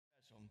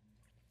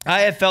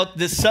I have felt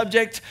this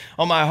subject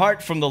on my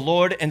heart from the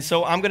Lord, and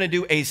so I'm going to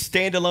do a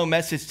standalone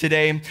message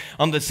today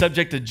on the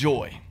subject of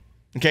joy.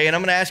 Okay, and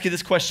I'm going to ask you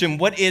this question: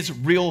 what is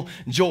real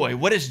joy?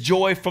 What is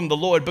joy from the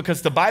Lord?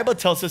 Because the Bible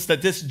tells us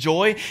that this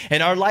joy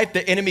in our life,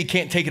 the enemy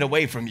can't take it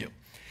away from you.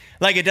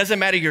 Like, it doesn't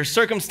matter your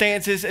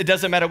circumstances. It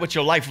doesn't matter what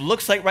your life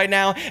looks like right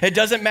now. It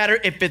doesn't matter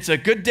if it's a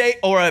good day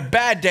or a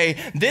bad day.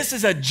 This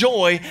is a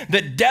joy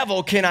the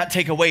devil cannot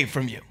take away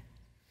from you.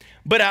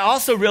 But I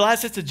also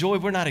realize it's a joy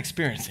we're not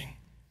experiencing.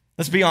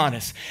 Let's be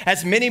honest.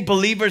 As many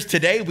believers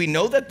today, we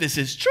know that this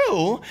is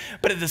true,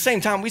 but at the same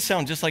time, we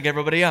sound just like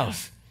everybody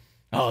else.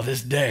 Oh,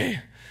 this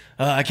day,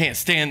 I can't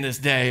stand this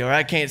day, or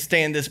I can't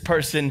stand this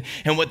person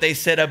and what they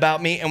said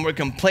about me, and we're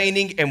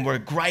complaining and we're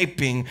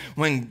griping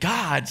when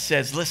God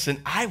says,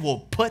 listen, I will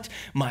put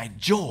my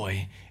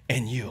joy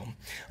in you.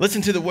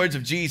 Listen to the words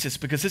of Jesus,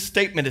 because this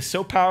statement is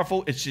so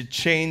powerful, it should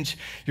change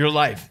your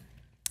life.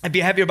 If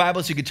you have your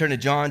Bibles, you can turn to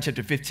John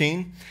chapter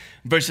 15,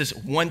 verses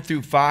 1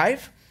 through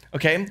 5.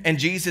 Okay, and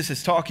Jesus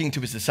is talking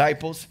to his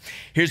disciples.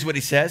 Here's what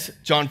he says,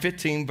 John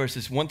 15,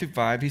 verses 1 through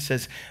 5. He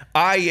says,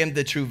 I am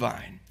the true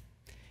vine,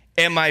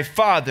 and my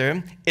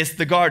Father is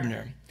the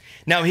gardener.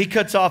 Now he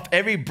cuts off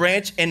every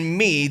branch in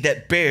me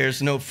that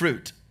bears no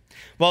fruit,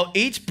 while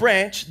each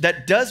branch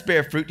that does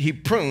bear fruit, he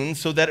prunes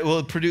so that it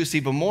will produce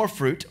even more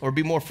fruit, or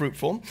be more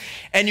fruitful.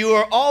 And you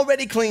are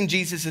already clean,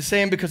 Jesus is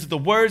saying, because of the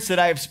words that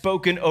I have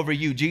spoken over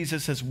you.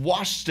 Jesus has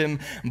washed them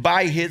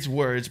by his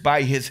words,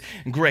 by his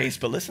grace.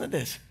 But listen to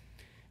this.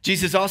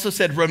 Jesus also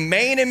said,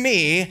 remain in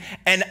me,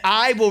 and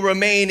I will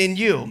remain in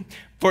you.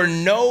 For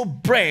no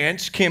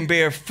branch can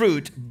bear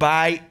fruit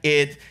by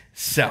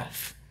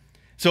itself.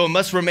 So it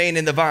must remain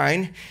in the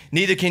vine.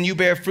 Neither can you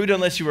bear fruit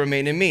unless you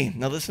remain in me.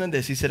 Now listen to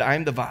this. He said, I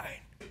am the vine.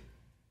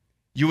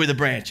 You are the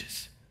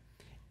branches.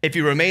 If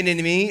you remain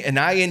in me and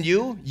I in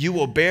you, you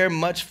will bear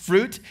much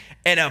fruit.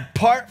 And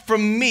apart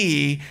from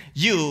me,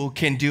 you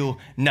can do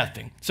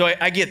nothing. So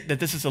I get that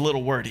this is a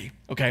little wordy,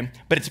 okay?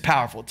 But it's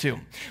powerful too.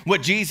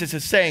 What Jesus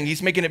is saying,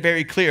 he's making it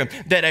very clear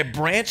that a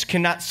branch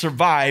cannot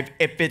survive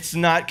if it's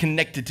not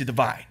connected to the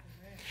vine.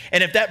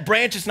 And if that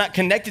branch is not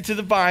connected to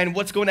the vine,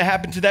 what's going to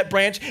happen to that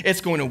branch?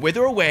 It's going to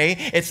wither away.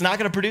 It's not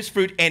going to produce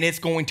fruit, and it's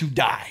going to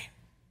die.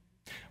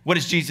 What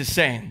is Jesus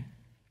saying?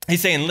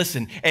 He's saying,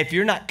 listen, if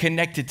you're not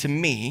connected to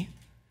me,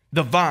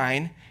 the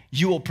vine,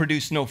 you will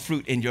produce no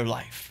fruit in your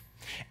life.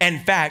 In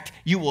fact,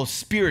 you will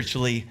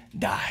spiritually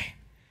die.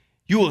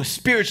 You will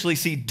spiritually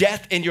see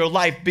death in your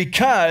life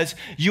because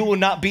you will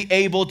not be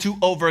able to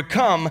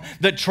overcome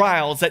the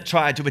trials that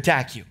try to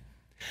attack you.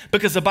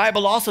 Because the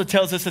Bible also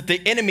tells us that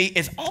the enemy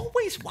is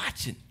always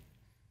watching,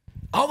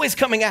 always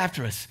coming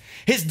after us.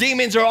 His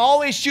demons are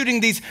always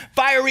shooting these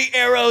fiery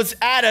arrows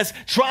at us,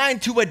 trying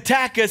to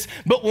attack us.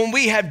 But when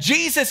we have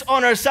Jesus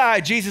on our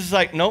side, Jesus is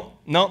like, nope,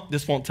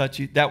 this won't touch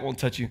you. That won't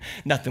touch you.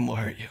 Nothing will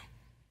hurt you.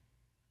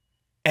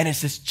 And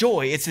it's this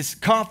joy, it's this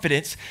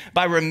confidence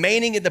by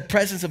remaining in the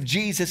presence of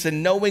Jesus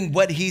and knowing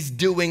what he's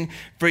doing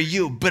for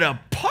you. But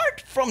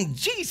apart from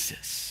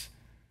Jesus,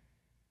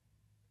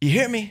 you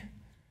hear me?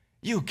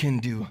 You can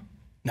do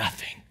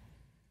nothing.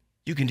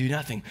 You can do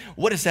nothing.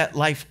 What does that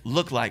life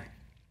look like?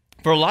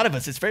 For a lot of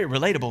us, it's very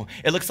relatable.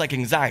 It looks like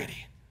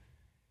anxiety.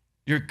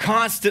 You're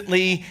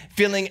constantly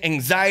feeling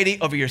anxiety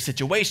over your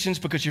situations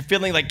because you're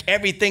feeling like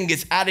everything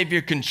is out of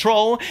your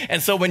control.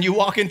 And so when you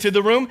walk into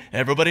the room,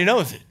 everybody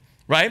knows it.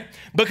 Right?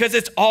 Because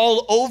it's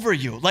all over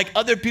you. Like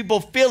other people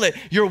feel it.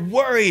 You're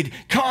worried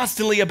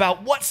constantly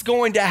about what's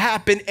going to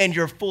happen, and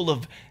you're full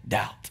of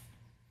doubt.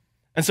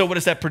 And so what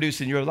does that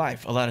produce in your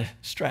life? A lot of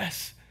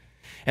stress.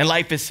 And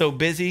life is so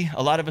busy.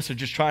 A lot of us are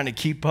just trying to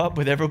keep up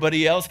with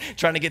everybody else,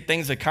 trying to get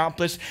things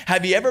accomplished.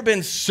 Have you ever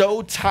been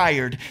so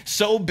tired,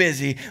 so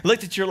busy,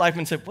 looked at your life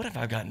and said, what have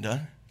I gotten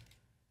done?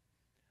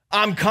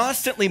 I'm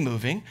constantly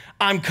moving.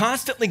 I'm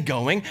constantly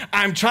going.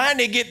 I'm trying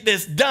to get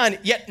this done,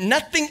 yet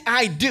nothing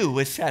I do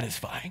is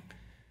satisfying.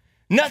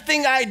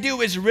 Nothing I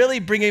do is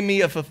really bringing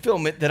me a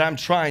fulfillment that I'm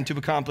trying to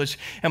accomplish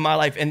in my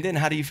life. And then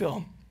how do you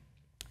feel?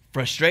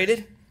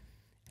 Frustrated,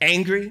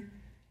 angry,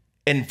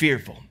 and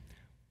fearful.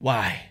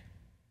 Why?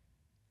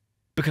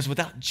 Because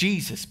without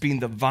Jesus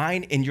being the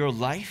vine in your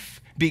life,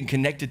 being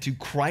connected to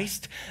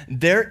Christ,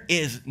 there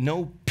is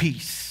no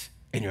peace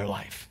in your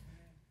life.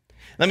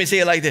 Let me say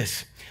it like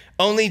this.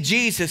 Only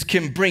Jesus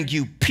can bring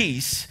you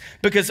peace,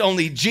 because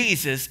only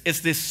Jesus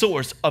is the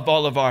source of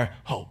all of our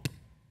hope.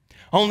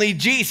 Only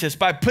Jesus,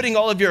 by putting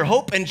all of your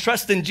hope and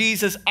trust in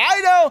Jesus,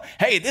 I know,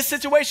 hey, this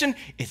situation,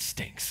 it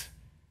stinks.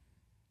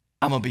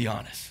 I'm going to be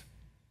honest.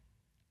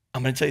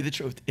 I'm going to tell you the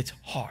truth. It's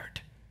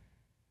hard.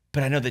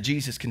 But I know that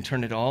Jesus can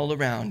turn it all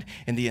around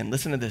in the end.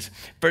 Listen to this.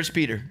 1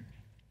 Peter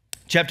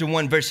chapter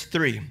 1, verse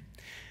 3.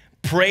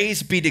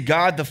 Praise be to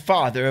God, the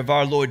Father of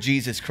our Lord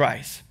Jesus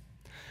Christ.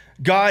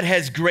 God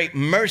has great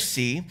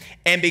mercy,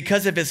 and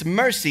because of his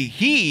mercy,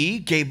 he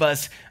gave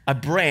us a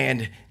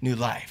brand new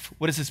life.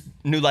 What does this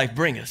new life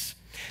bring us?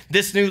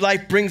 This new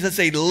life brings us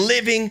a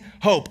living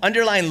hope.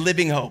 Underline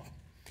living hope.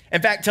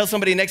 In fact, tell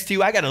somebody next to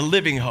you, I got a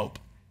living hope.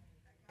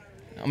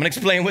 I'm going to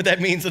explain what that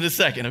means in a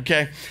second,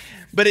 okay?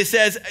 But it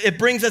says it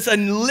brings us a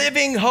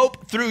living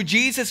hope through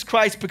Jesus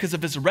Christ because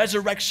of his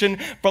resurrection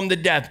from the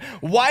death.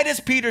 Why does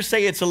Peter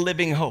say it's a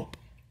living hope?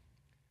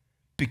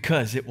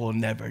 Because it will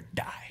never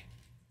die.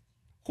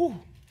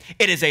 Whew.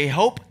 It is a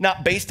hope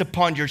not based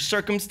upon your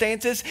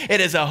circumstances.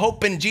 It is a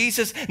hope in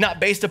Jesus, not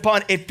based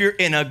upon if you're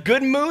in a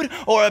good mood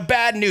or a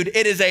bad mood.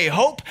 It is a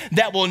hope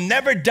that will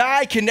never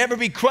die, can never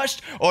be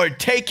crushed or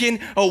taken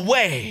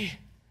away.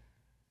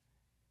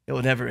 It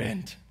will never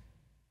end.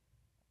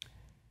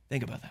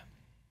 Think about that.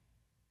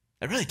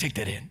 I really take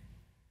that in.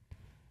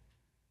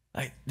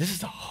 Like, this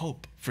is a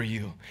hope for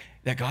you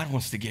that God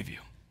wants to give you.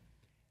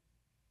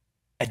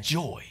 A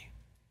joy,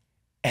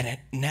 and it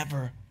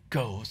never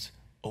goes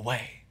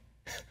away.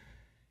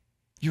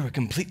 You are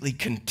completely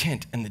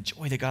content in the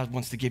joy that God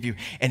wants to give you.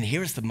 And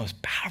here's the most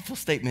powerful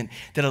statement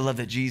that I love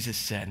that Jesus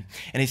said.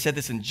 And he said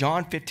this in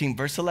John 15,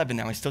 verse 11.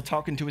 Now, he's still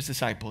talking to his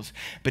disciples.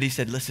 But he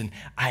said, listen,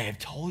 I have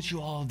told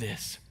you all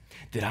this,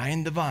 that I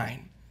am the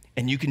vine,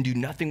 and you can do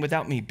nothing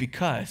without me,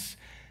 because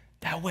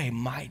that way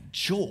my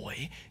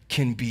joy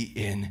can be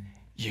in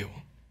you.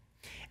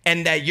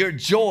 And that your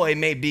joy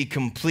may be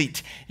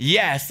complete.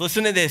 Yes,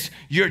 listen to this.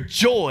 Your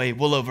joy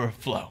will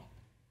overflow.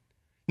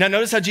 Now,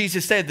 notice how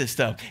Jesus said this,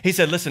 though. He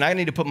said, listen, I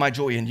need to put my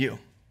joy in you.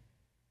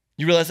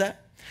 You realize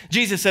that?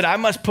 Jesus said, I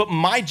must put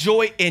my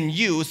joy in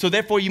you, so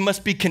therefore you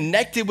must be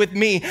connected with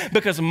me,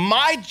 because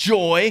my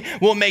joy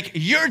will make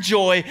your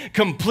joy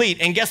complete.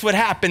 And guess what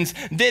happens?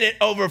 Then it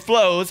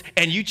overflows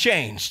and you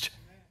changed.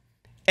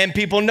 And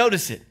people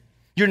notice it.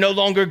 You're no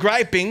longer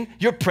griping,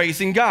 you're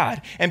praising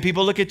God. And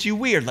people look at you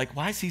weird, like,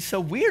 why is he so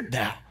weird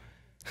now?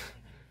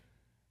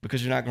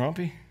 Because you're not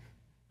grumpy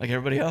like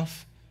everybody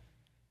else?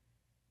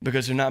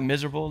 Because you're not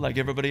miserable like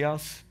everybody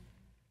else?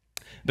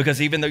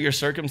 Because even though your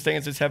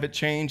circumstances haven't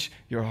changed,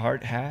 your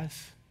heart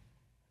has?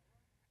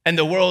 And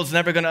the world's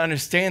never going to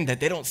understand that.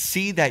 They don't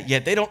see that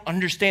yet. They don't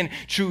understand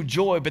true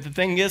joy. But the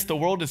thing is, the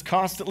world is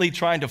constantly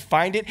trying to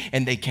find it,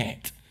 and they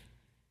can't.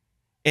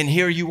 And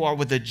here you are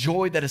with a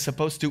joy that is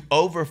supposed to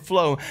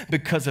overflow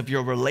because of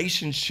your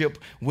relationship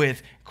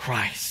with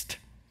Christ.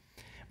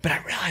 But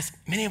I realize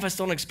many of us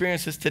don't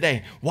experience this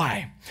today.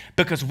 Why?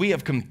 Because we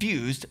have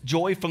confused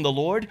joy from the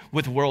Lord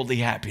with worldly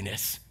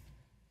happiness.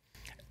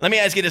 Let me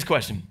ask you this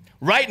question.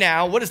 Right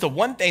now, what is the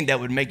one thing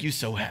that would make you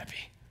so happy?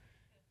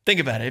 Think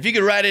about it. If you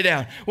could write it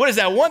down, what is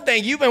that one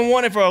thing you've been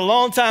wanting for a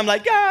long time?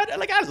 Like, God,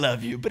 like, I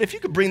love you, but if you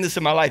could bring this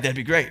in my life, that'd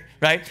be great,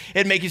 right?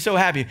 It'd make you so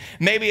happy.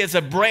 Maybe it's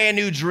a brand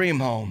new dream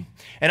home.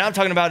 And I'm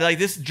talking about, like,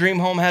 this dream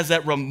home has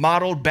that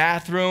remodeled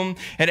bathroom,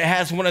 and it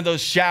has one of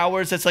those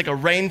showers that's like a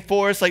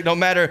rainforest. Like, no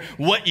matter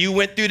what you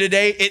went through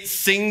today, it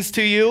sings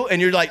to you,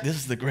 and you're like, this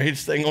is the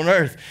greatest thing on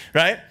earth,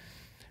 right?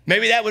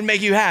 Maybe that would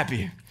make you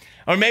happy.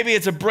 Or maybe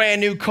it's a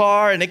brand new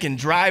car, and it can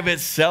drive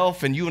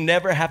itself, and you'll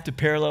never have to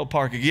parallel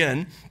park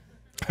again.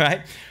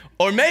 Right?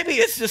 Or maybe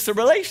it's just a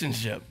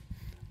relationship.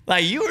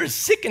 Like, you are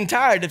sick and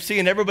tired of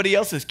seeing everybody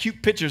else's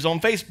cute pictures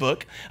on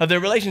Facebook of their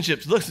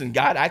relationships. Listen,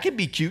 God, I can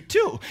be cute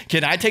too.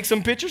 Can I take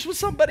some pictures with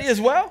somebody as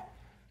well?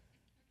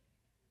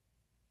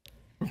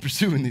 We're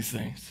pursuing these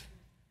things.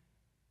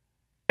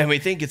 And we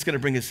think it's going to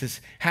bring us this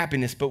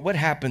happiness, but what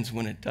happens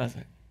when it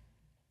doesn't?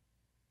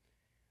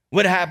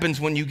 What happens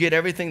when you get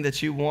everything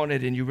that you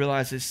wanted and you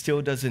realize it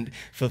still doesn't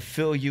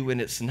fulfill you and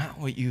it's not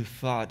what you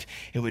thought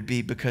it would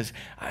be? Because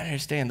I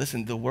understand,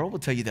 listen, the world will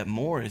tell you that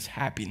more is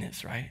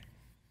happiness, right?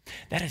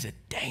 That is a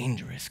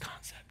dangerous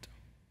concept.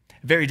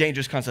 A very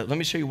dangerous concept. Let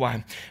me show you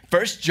why.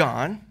 1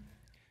 John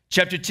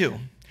chapter 2,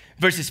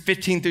 verses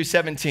 15 through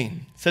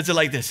 17 says it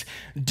like this.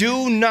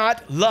 Do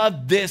not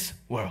love this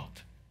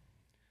world,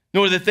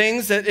 nor the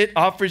things that it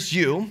offers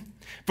you.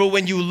 For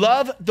when you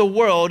love the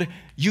world,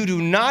 you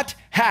do not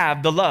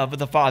have the love of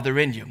the Father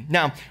in you.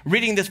 Now,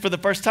 reading this for the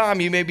first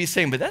time, you may be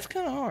saying, but that's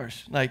kind of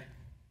harsh. Like,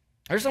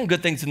 there's some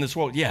good things in this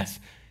world. Yes,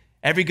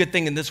 every good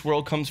thing in this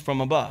world comes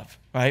from above,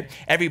 right?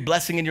 Every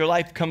blessing in your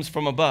life comes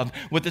from above.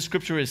 What the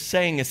scripture is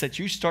saying is that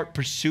you start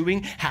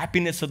pursuing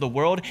happiness of the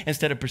world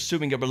instead of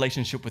pursuing a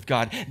relationship with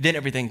God. Then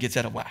everything gets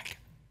out of whack.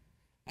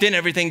 Then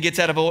everything gets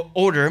out of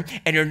order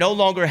and you're no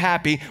longer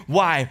happy.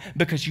 Why?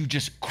 Because you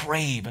just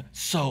crave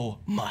so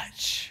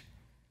much.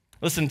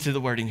 Listen to the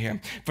wording here.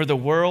 For the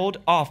world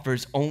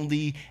offers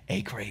only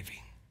a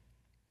craving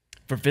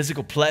for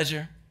physical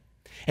pleasure,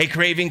 a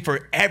craving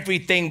for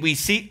everything we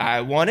see.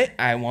 I want it.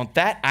 I want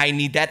that. I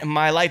need that in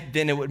my life.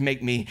 Then it would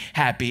make me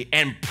happy.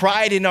 And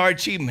pride in our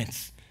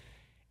achievements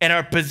and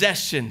our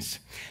possessions.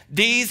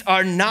 These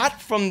are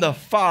not from the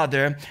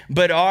Father,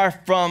 but are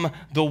from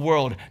the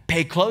world.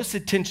 Pay close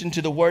attention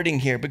to the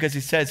wording here because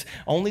he says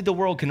only the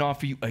world can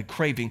offer you a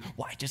craving.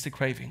 Why just a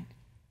craving?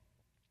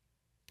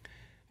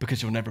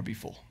 Because you'll never be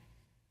full.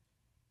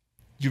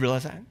 You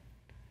realize that?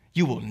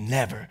 You will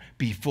never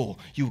be full.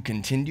 You will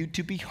continue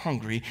to be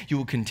hungry. You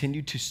will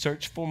continue to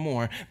search for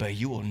more, but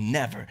you will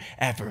never,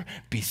 ever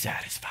be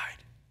satisfied.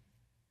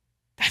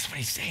 That's what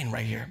he's saying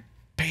right here.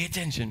 Pay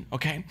attention,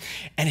 okay?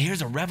 And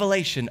here's a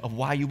revelation of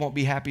why you won't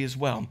be happy as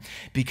well.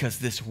 Because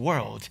this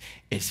world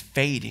is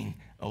fading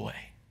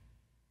away.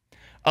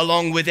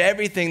 Along with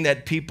everything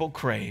that people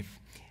crave,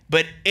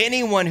 but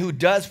anyone who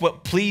does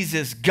what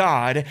pleases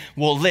God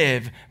will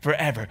live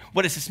forever.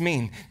 What does this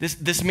mean?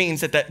 This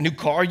means that new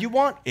car you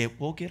want, it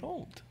will get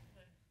old.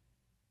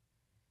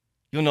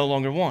 You'll no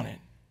longer want it.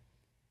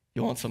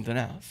 You'll want something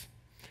else.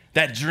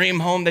 That dream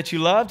home that you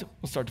loved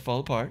will start to fall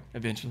apart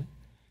eventually.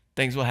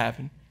 Things will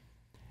happen.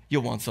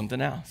 You'll want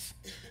something else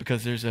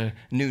because there's a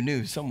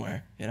new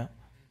somewhere, you know?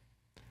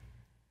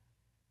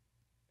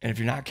 And if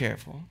you're not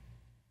careful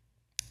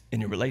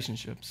in your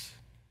relationships,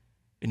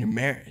 in your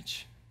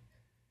marriage,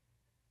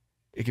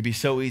 it could be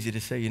so easy to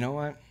say, you know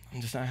what?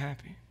 I'm just not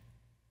happy.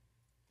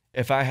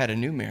 If I had a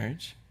new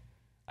marriage,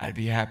 I'd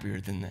be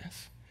happier than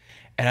this.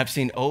 And I've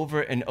seen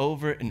over and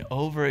over and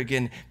over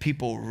again,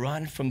 people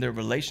run from their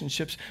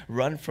relationships,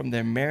 run from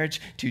their marriage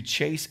to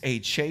chase a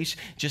chase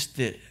just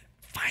to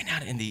find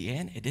out in the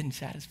end it didn't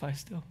satisfy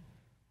still.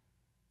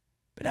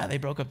 But now they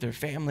broke up their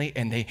family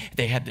and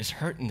they had this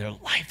hurt in their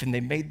life and they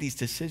made these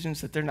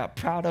decisions that they're not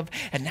proud of.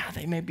 And now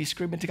they may be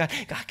screaming to God,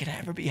 God, can I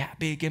ever be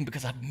happy again?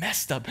 Because I've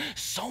messed up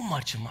so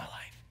much in my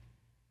life.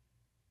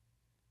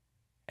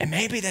 And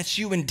maybe that's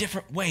you in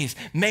different ways.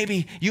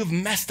 Maybe you've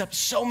messed up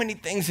so many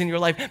things in your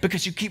life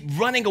because you keep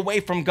running away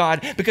from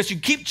God, because you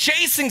keep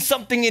chasing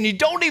something and you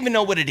don't even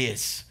know what it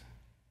is.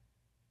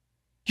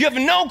 You have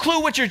no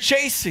clue what you're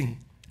chasing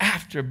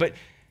after, but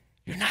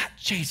you're not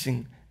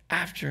chasing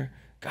after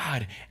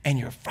God. And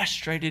you're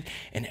frustrated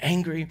and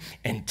angry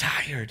and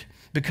tired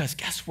because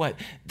guess what?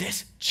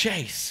 This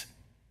chase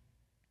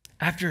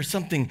after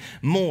something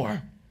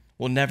more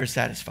will never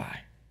satisfy.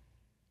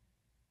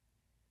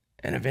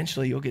 And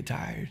eventually you'll get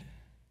tired.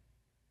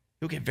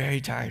 You'll get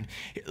very tired.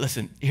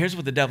 Listen, here's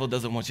what the devil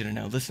doesn't want you to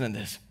know. Listen to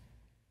this.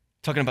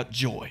 Talking about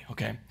joy,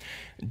 okay?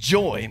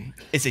 Joy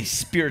is a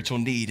spiritual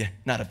need,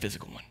 not a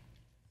physical one.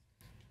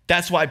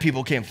 That's why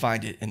people can't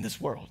find it in this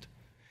world.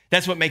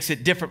 That's what makes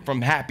it different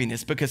from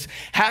happiness, because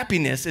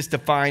happiness is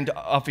defined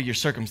off of your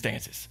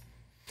circumstances.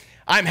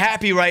 I'm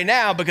happy right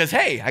now because,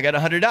 hey, I got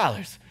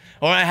 $100.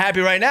 Or I'm happy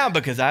right now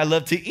because I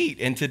love to eat,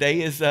 and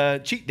today is a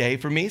cheat day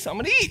for me, so I'm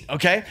gonna eat,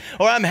 okay?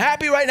 Or I'm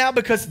happy right now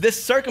because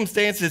this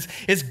circumstance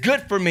is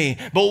good for me.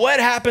 But what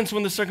happens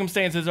when the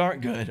circumstances aren't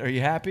good? Are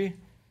you happy?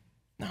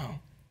 No.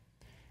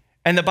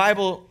 And the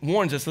Bible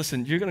warns us,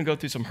 listen, you're gonna go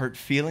through some hurt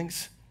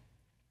feelings.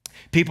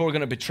 People are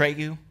gonna betray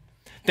you.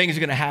 Things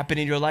are gonna happen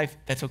in your life.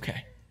 That's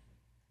okay.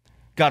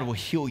 God will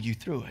heal you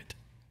through it.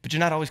 But you're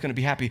not always gonna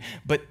be happy.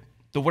 But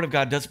the Word of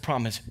God does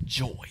promise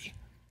joy.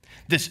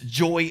 This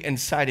joy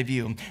inside of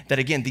you that,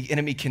 again, the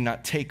enemy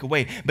cannot take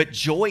away. But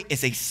joy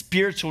is a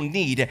spiritual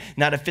need,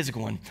 not a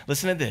physical one.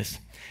 Listen to this.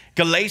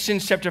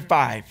 Galatians chapter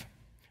 5,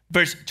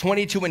 verse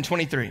 22 and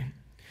 23.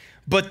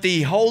 But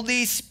the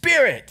Holy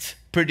Spirit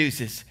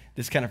produces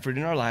this kind of fruit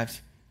in our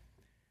lives.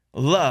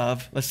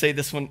 Love, let's say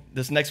this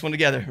next one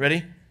together.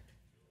 Ready?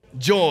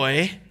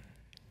 Joy,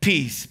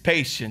 peace,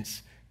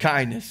 patience,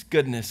 kindness,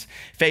 goodness,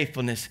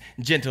 faithfulness,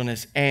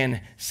 gentleness,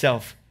 and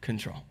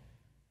self-control.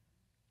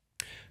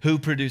 Who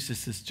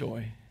produces this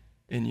joy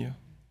in you?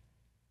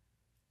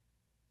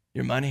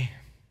 Your money,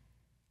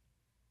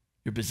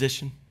 your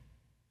position,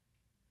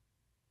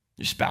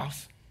 your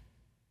spouse.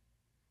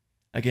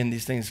 Again,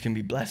 these things can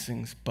be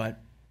blessings,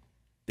 but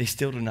they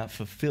still do not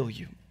fulfill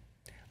you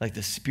like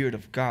the Spirit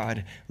of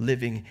God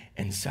living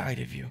inside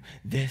of you.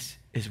 This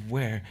is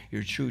where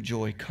your true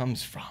joy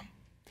comes from.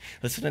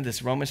 Listen to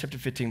this, Romans chapter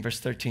 15, verse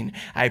 13.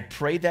 I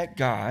pray that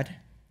God,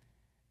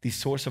 the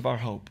source of our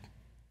hope,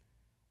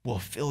 will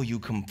fill you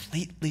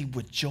completely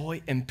with joy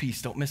and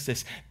peace. Don't miss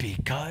this,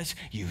 because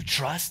you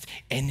trust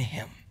in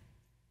him.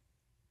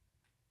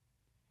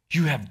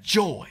 You have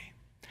joy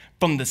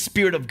from the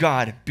Spirit of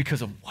God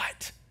because of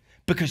what?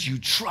 Because you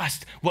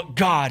trust what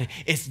God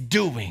is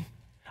doing.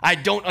 I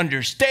don't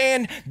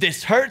understand,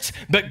 this hurts,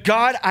 but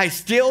God, I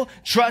still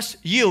trust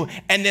you.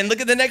 And then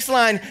look at the next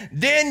line,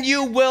 then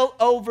you will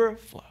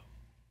overflow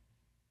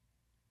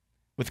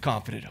with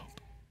confident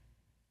hope.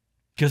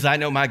 Because I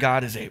know my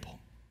God is able.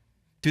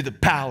 Through the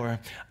power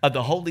of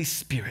the Holy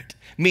Spirit,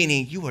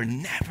 meaning you are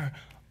never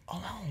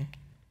alone.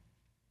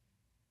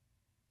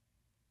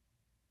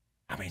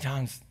 How many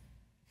times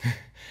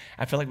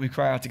I feel like we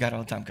cry out to God all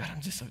the time, God, I'm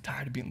just so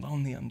tired of being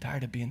lonely. I'm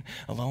tired of being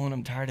alone.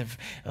 I'm tired of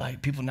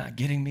like people not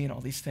getting me and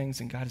all these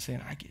things. And God is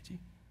saying, I get you.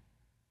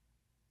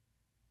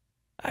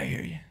 I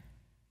hear you.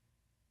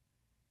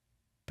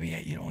 But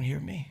yet you don't hear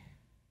me.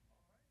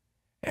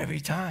 Every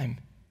time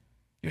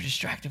you're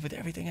distracted with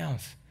everything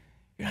else.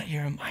 You're not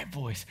hearing my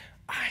voice.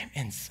 I'm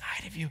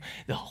inside of you.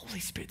 The Holy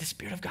Spirit, the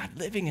Spirit of God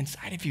living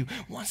inside of you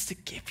wants to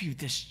give you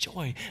this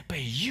joy,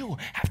 but you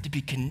have to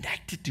be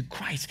connected to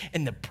Christ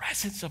in the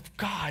presence of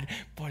God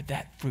for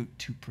that fruit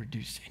to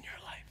produce in your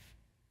life.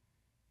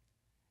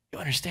 You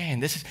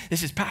understand? This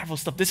is powerful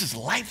stuff. This is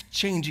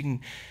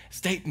life-changing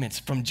statements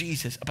from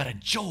Jesus about a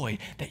joy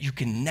that you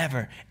can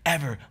never,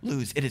 ever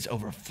lose. It is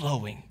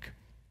overflowing,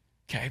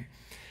 okay?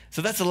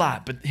 So that's a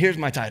lot, but here's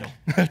my title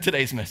of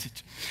today's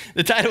message.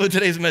 The title of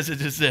today's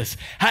message is this: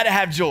 how to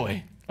have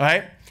joy, all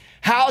right?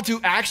 How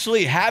to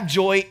actually have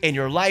joy in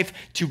your life,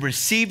 to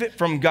receive it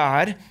from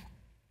God,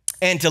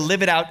 and to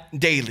live it out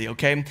daily,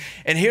 okay?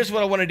 And here's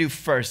what I want to do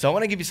first. I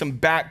want to give you some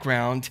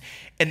background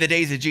in the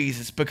days of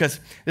Jesus, because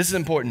this is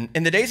important.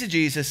 In the days of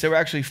Jesus, there were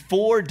actually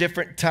 4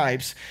 different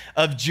types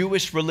of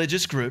Jewish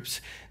religious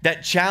groups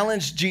that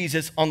challenged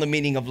Jesus on the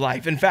meaning of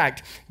life. In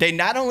fact, they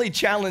not only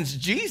challenged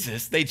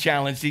Jesus, they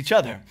challenged each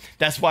other.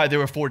 That's why there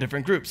were 4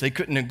 different groups. They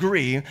couldn't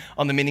agree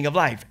on the meaning of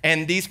life.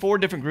 And these 4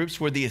 different groups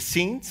were the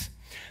Essenes,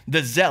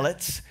 the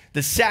Zealots,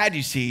 the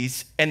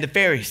Sadducees, and the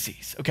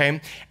Pharisees, okay?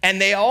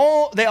 And they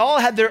all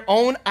had their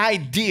own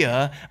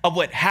idea of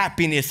what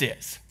happiness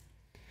is,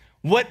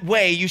 what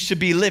way you should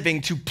be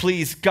living to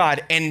please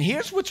God. And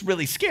here's what's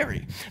really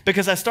scary,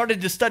 because I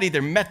started to study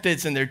their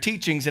methods and their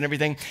teachings and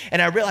everything,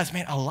 and I realized,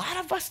 man, a lot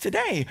of us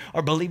today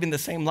are believing the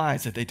same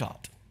lies that they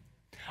taught.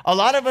 A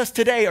lot of us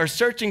today are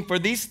searching for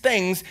these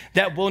things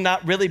that will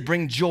not really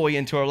bring joy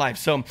into our life.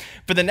 So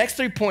for the next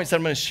 3 points that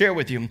I'm going to share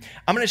with you,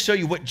 I'm going to show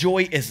you what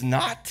joy is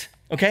not,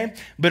 okay?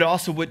 But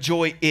also what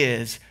joy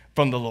is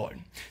from the Lord.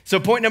 So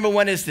point number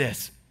 1 is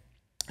this.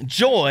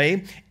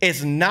 Joy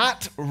is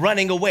not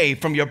running away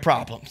from your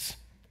problems.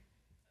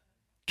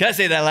 Can I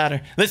say that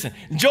louder? Listen,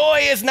 joy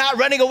is not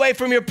running away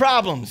from your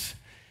problems.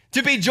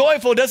 To be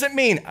joyful doesn't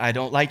mean, I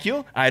don't like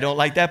you, I don't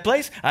like that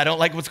place, I don't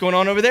like what's going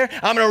on over there,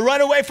 I'm going to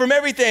run away from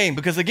everything.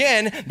 Because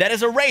again, that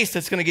is a race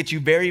that's going to get you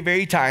very,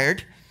 very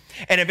tired.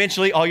 And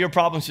eventually all your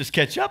problems just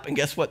catch up, and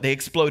guess what? They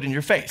explode in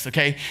your face,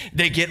 okay?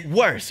 They get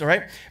worse, all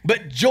right?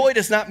 But joy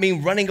does not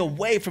mean running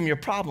away from your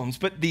problems.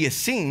 But the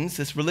Essenes,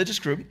 this religious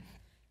group,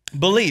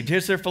 believed,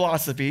 here's their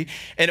philosophy,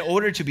 in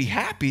order to be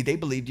happy, they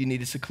believed you need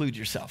to seclude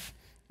yourself,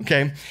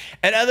 okay?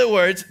 In other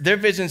words, their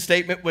vision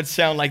statement would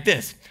sound like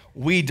this: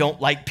 we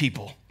don't like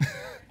people.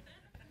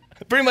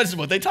 Pretty much is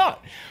what they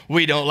taught.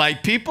 We don't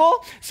like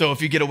people, so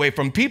if you get away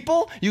from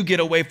people, you get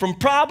away from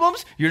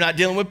problems. You're not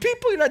dealing with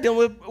people, you're not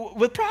dealing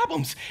with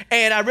problems.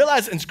 And I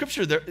realize in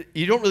Scripture,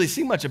 you don't really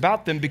see much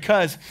about them,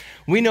 because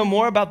we know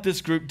more about this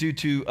group due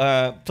to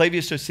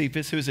Flavius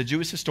Josephus, who is a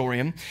Jewish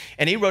historian,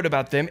 and he wrote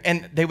about them,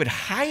 and they would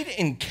hide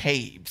in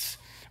caves,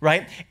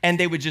 right? And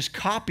they would just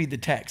copy the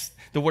text,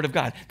 the Word of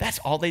God. That's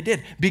all they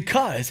did,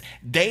 because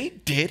they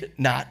did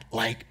not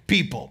like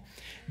people.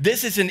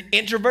 This is an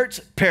introvert's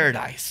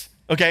paradise.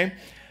 Okay,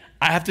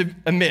 I have to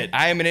admit,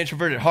 I am an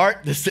introvert at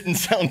heart. This didn't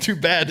sound too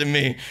bad to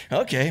me.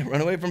 Okay,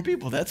 run away from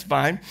people, that's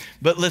fine.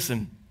 But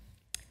listen,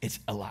 it's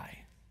a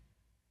lie.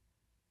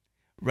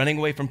 Running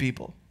away from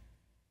people,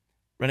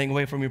 running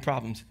away from your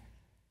problems,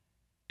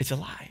 it's a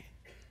lie.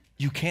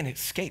 You can't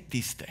escape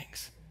these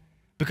things,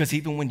 because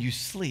even when you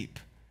sleep,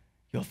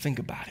 you'll think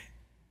about it.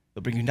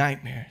 They'll bring you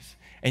nightmares,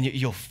 and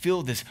you'll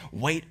feel this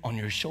weight on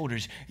your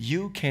shoulders.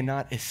 You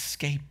cannot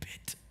escape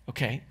it.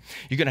 Okay,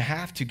 you're going to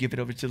have to give it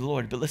over to the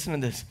Lord. But listen to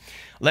this.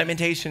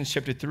 Lamentations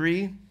chapter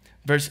 3,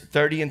 verse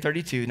 30 and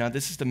 32. Now,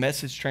 this is the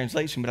Message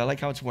translation, but I like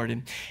how it's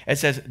worded. It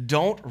says,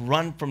 don't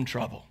run from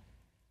trouble,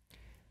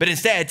 but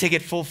instead take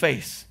it full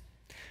face.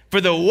 For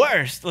the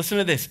worst, listen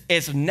to this,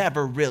 is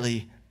never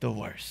really the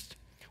worst.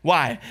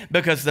 Why?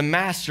 Because the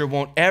master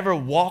won't ever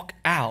walk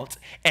out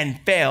and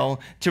fail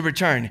to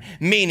return.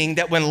 Meaning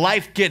that when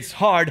life gets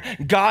hard,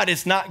 God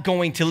is not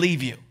going to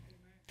leave you.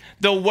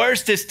 The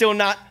worst is still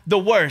not the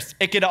worst.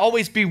 It could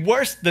always be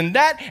worse than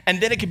that,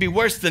 and then it could be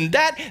worse than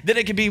that, then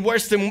it could be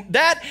worse than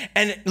that.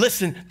 And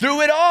listen,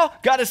 through it all,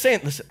 God is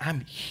saying, listen,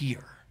 I'm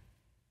here.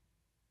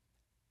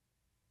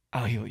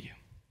 I'll heal you.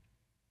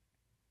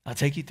 I'll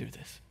take you through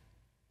this.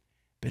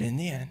 But in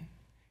the end,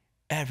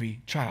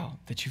 every trial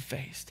that you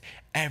faced,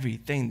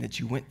 everything that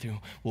you went through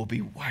will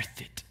be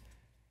worth it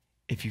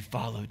if you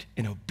followed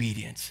in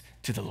obedience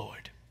to the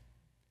Lord.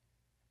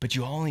 But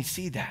you only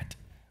see that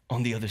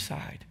on the other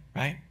side.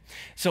 Right?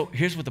 So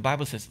here's what the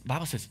Bible says. The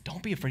Bible says,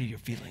 don't be afraid of your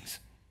feelings.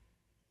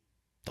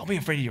 Don't be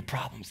afraid of your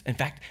problems. In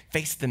fact,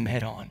 face them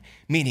head on.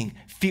 Meaning,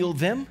 feel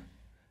them,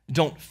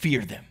 don't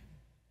fear them.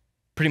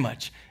 Pretty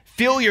much.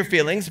 Feel your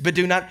feelings, but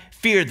do not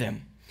fear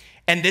them.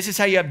 And this is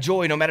how you have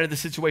joy no matter the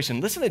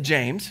situation. Listen to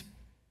James,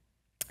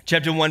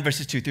 chapter 1,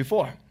 verses 2 through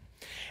 4.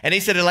 And he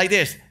said it like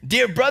this: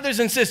 dear brothers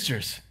and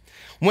sisters,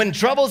 when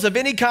troubles of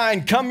any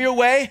kind come your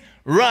way,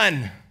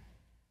 run,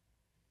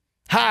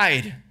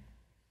 hide,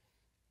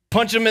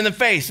 punch them in the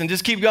face and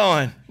just keep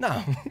going.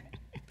 No,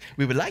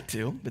 we would like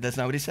to, but that's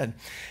not what he said.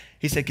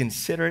 He said,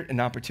 consider it an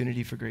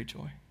opportunity for great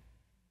joy.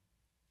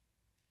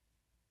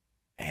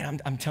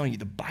 And I'm telling you,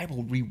 the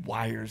Bible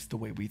rewires the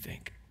way we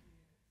think,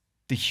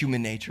 the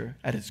human nature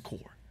at its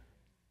core.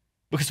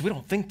 Because we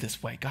don't think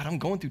this way. God, I'm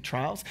going through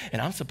trials and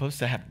I'm supposed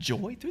to have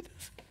joy through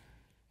this?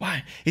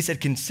 Why? He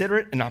said, consider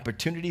it an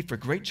opportunity for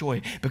great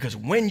joy, because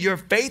when your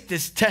faith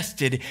is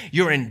tested,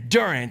 your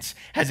endurance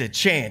has a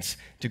chance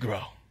to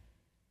grow.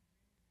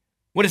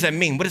 What does that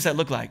mean? What does that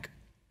look like?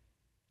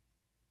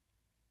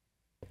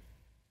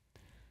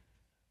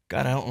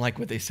 God, I don't like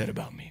what they said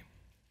about me.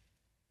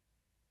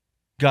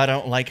 God, I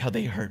don't like how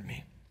they hurt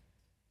me.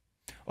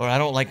 Or I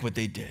don't like what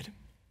they did.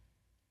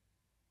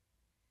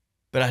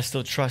 But I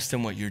still trust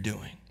in what you're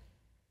doing.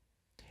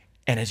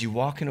 And as you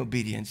walk in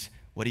obedience,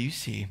 what do you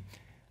see?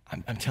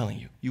 I'm telling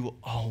you, you will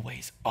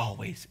always,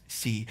 always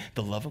see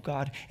the love of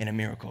God and a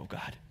miracle of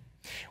God.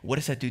 What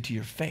does that do to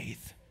your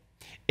faith?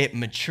 It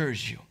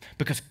matures you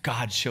because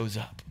God shows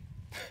up.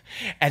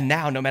 And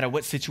now, no matter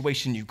what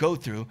situation you go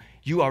through,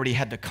 you already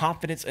have the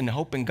confidence and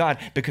hope in God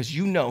because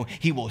you know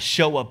he will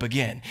show up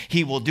again.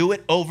 He will do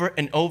it over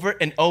and over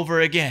and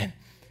over again.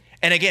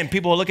 And again,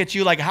 people will look at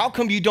you like, how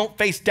come you don't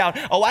face doubt?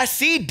 Oh, I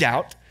see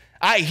doubt.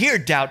 I hear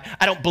doubt.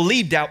 I don't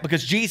believe doubt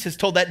because Jesus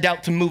told that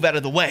doubt to move out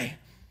of the way.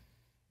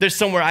 There's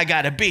somewhere I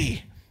got to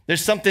be.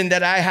 There's something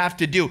that I have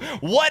to do.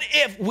 What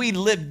if we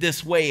lived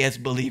this way as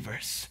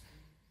believers?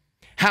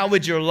 How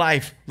would your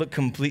life look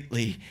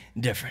completely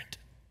different?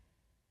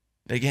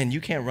 But again,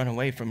 you can't run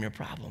away from your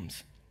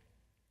problems.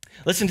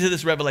 Listen to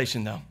this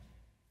revelation, though.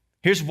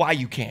 Here's why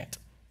you can't.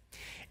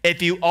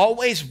 If you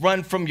always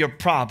run from your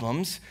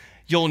problems,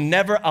 you'll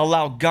never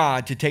allow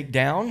God to take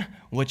down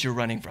what you're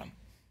running from,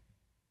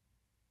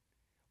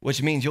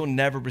 which means you'll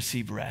never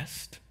receive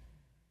rest.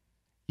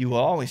 You will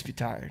always be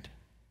tired,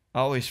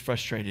 always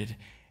frustrated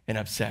and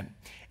upset.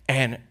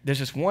 And there's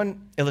just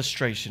one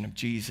illustration of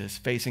Jesus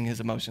facing his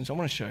emotions. I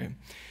want to show you.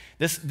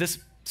 This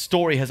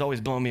story has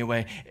always blown me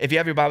away. If you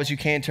have your Bibles, you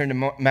can turn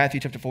to Matthew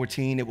chapter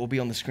 14. It will be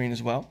on the screen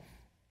as well.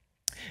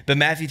 But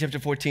Matthew chapter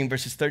 14,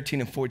 verses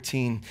 13 and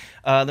 14,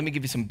 let me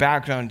give you some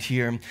background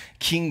here.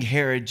 King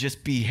Herod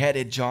just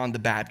beheaded John the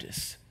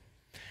Baptist.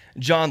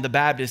 John the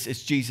Baptist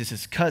is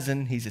Jesus'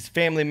 cousin. He's his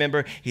family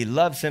member. He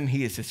loves him.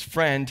 He is his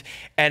friend.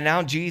 And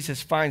now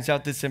Jesus finds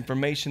out this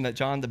information that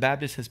John the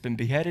Baptist has been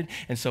beheaded,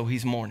 and so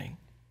he's mourning.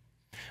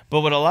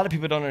 But what a lot of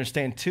people don't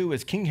understand too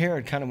is King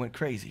Herod kind of went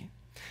crazy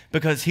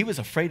because he was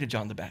afraid of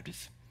John the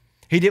Baptist.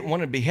 He didn't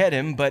want to behead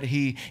him, but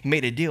he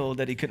made a deal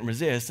that he couldn't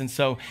resist. And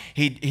so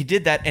he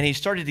did that, and he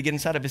started to get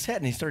inside of his head,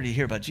 and he started to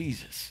hear about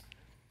Jesus.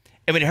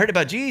 And when he heard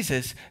about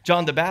Jesus,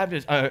 John the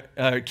Baptist,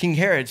 King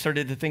Herod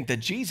started to think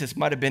that Jesus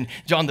might have been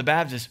John the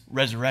Baptist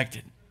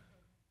resurrected.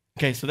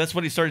 Okay, so that's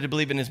what he started to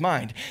believe in his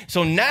mind.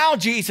 So now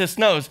Jesus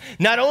knows,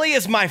 not only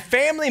is my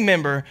family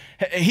member,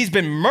 he's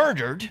been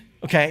murdered,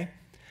 okay,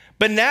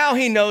 but now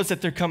he knows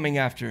that they're coming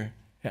after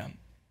him.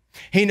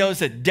 He knows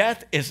that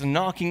death is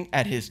knocking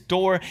at his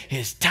door.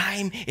 His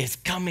time is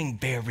coming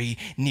very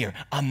near.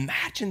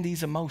 Imagine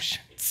these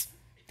emotions.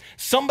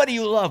 Somebody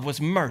you love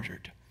was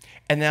murdered,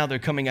 and now they're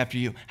coming after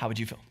you. How would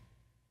you feel?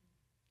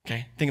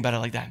 Okay, think about it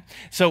like that.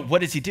 So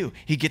what does he do?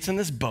 He gets in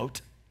this boat,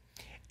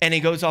 and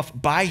he goes off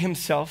by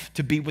himself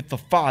to be with the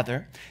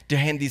Father, to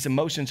hand these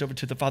emotions over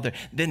to the Father.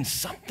 Then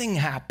something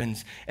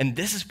happens, and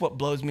this is what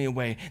blows me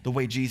away, the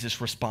way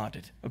Jesus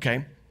responded,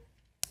 okay?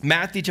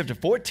 Matthew chapter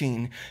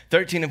 14,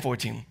 13 and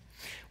 14.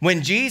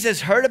 When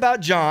Jesus heard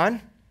about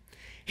John,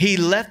 he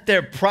left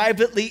there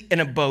privately in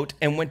a boat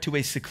and went to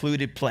a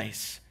secluded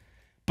place.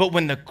 But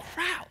when the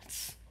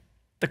crowds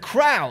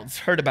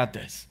heard about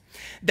this,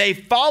 they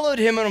followed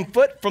him on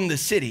foot from the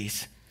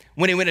cities.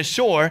 When he went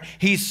ashore,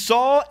 he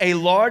saw a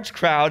large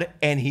crowd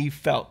and he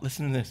felt,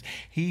 listen to this,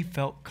 he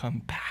felt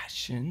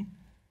compassion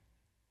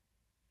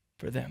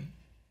for them.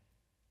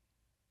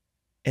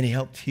 And he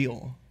helped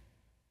heal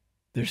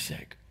their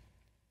sick.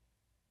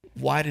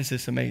 Why does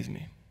this amaze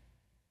me?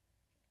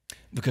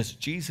 Because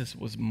Jesus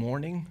was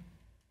mourning,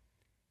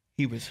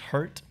 he was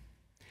hurt,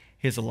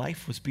 his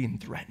life was being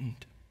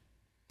threatened.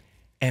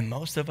 And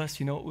most of us,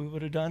 you know what we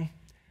would have done?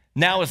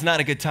 Now is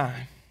not a good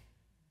time.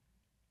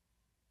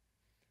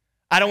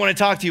 I don't want to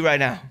talk to you right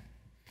now.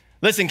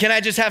 Listen, can I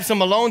just have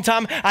some alone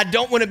time? I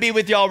don't want to be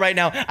with y'all right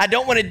now. I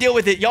don't want to deal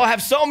with it. Y'all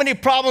have so many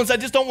problems, I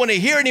just don't want to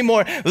hear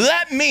anymore.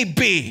 Let me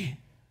be.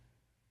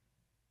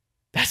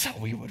 That's how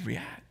we would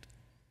react.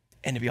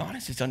 And to be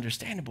honest, it's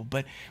understandable.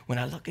 But when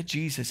I look at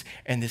Jesus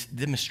and this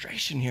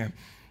demonstration here,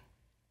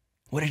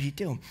 what did he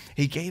do?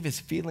 He gave his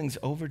feelings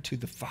over to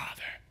the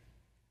Father.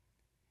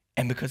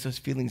 And because those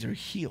feelings are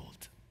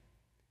healed,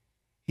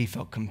 he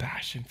felt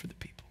compassion for the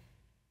people.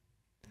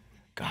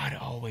 God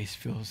always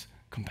feels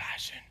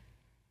compassion.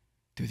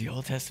 Through the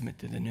Old Testament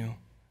to the New,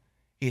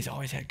 he has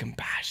always had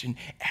compassion.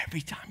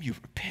 Every time you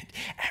repent,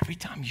 every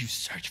time you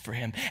search for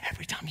him,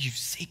 every time you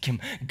seek him,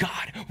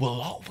 God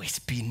will always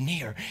be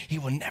near. He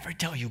will never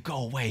tell you, go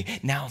away.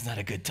 Now's not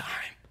a good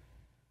time.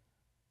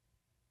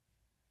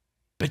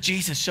 But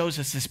Jesus shows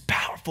us this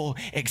powerful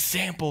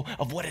example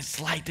of what it's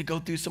like to go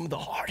through some of the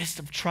hardest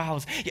of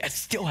trials, yet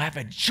still have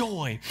a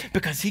joy,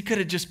 because he could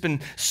have just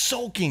been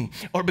sulking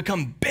or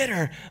become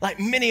bitter like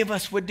many of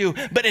us would do.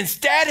 But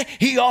instead,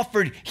 he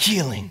offered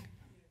healing.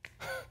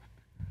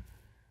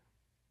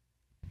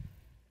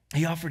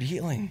 He offered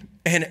healing.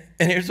 And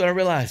here's what I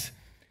realized.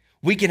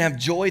 We can have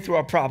joy through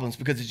our problems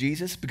because of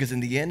Jesus, because in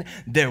the end,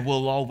 there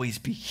will always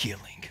be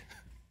healing.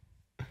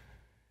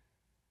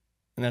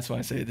 And that's why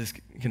I say this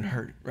can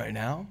hurt right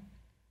now,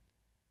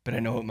 but I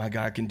know what my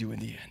God can do in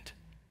the end.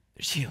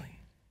 There's healing.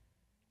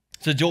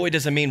 So joy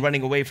doesn't mean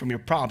running away from your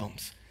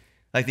problems,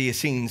 like the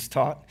Essenes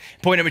taught.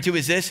 Point number 2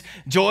 is this: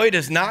 joy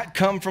does not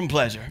come from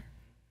pleasure.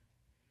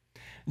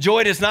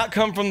 Joy does not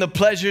come from the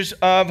pleasures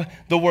of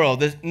the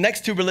world. The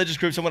next 2 religious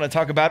groups I want to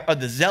talk about are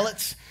the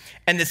Zealots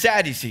and the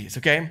Sadducees,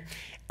 okay?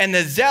 And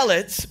the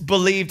Zealots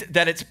believed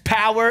that it's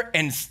power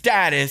and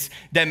status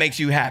that makes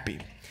you happy.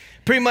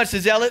 Pretty much the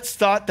Zealots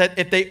thought that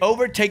if they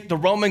overtake the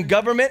Roman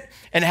government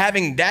and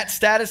having that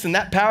status and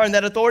that power and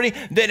that authority,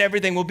 then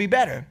everything will be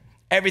better.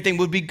 Everything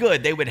would be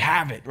good. They would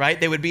have it, right?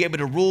 They would be able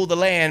to rule the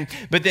land.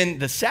 But then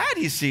the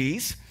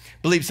Sadducees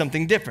believed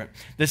something different.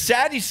 The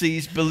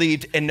Sadducees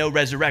believed in no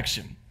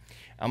resurrection.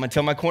 I'm going to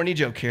tell my corny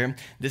joke here.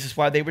 This is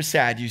why they were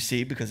sad, you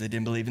see, because they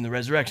didn't believe in the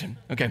resurrection.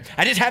 Okay,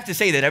 I just have to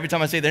say that every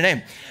time I say their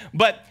name.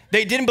 But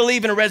they didn't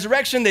believe in a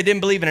resurrection. They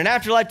didn't believe in an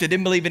afterlife. They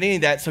didn't believe in any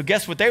of that. So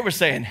guess what they were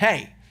saying?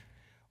 Hey,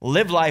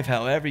 live life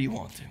however you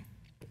want to.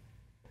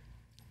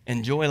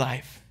 Enjoy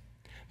life.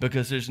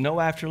 Because there's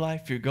no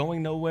afterlife, you're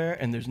going nowhere,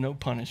 and there's no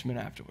punishment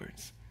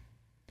afterwards.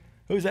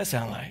 Who does that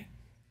sound like?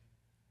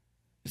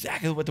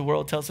 Exactly what the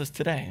world tells us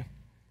today.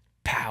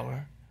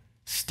 Power,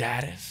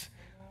 status,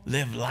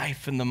 live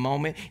life in the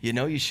moment. You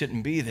know you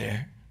shouldn't be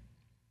there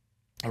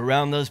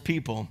around those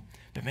people.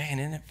 But man,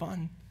 isn't it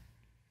fun?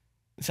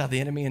 That's how the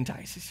enemy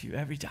entices you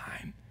every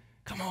time.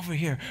 Come over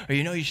here. Or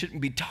you know you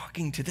shouldn't be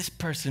talking to this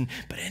person,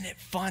 but isn't it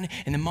fun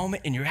in the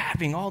moment? And you're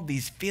having all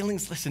these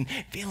feelings. Listen,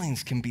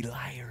 feelings can be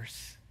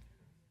liars.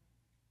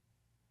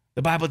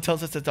 The Bible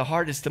tells us that the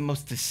heart is the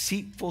most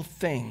deceitful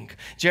thing.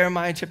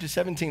 Jeremiah chapter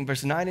 17,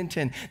 verse 9 and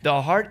 10.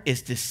 The heart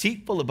is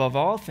deceitful above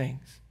all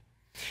things.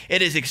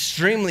 It is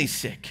extremely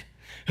sick.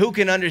 Who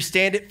can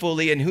understand it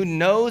fully, and who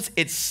knows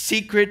its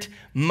secret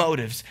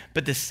motives?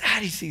 But the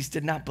Sadducees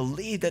did not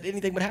believe that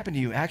anything would happen to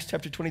you. Acts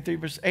chapter 23,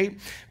 verse 8.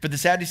 For the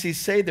Sadducees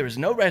say there is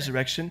no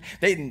resurrection.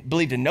 They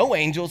believed in no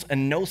angels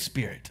and no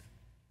spirit.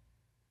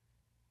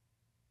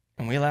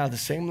 And we allow the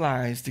same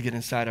lies to get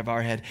inside of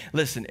our head.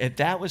 Listen, if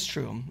that was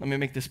true, let me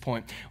make this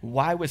point.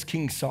 Why was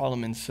King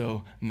Solomon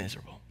so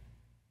miserable?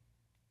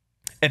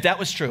 If that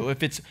was true,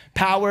 if it's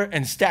power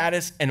and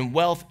status and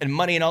wealth and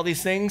money and all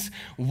these things,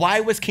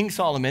 why was King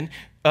Solomon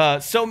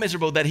so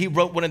miserable that he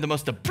wrote one of the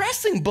most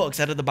depressing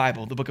books out of the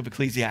Bible, the book of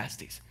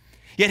Ecclesiastes?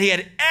 Yet he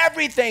had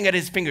everything at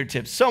his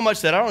fingertips, so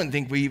much that I don't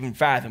think we even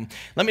fathom.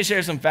 Let me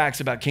share some facts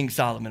about King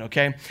Solomon,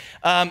 okay?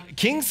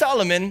 King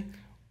Solomon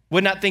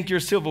would not think your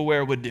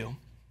silverware would do.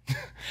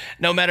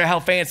 No matter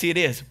how fancy it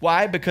is.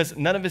 Why? Because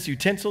none of his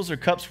utensils or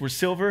cups were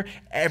silver.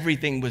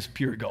 Everything was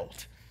pure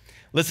gold.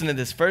 Listen to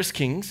this. 1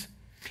 Kings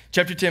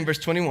chapter 10, verse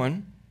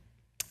 21.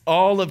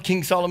 All of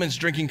King Solomon's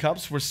drinking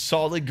cups were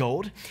solid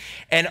gold,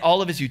 and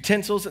all of his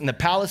utensils in the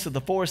palace of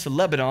the forest of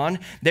Lebanon,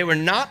 they were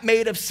not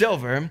made of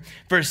silver,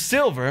 for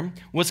silver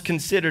was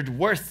considered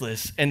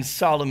worthless in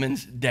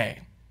Solomon's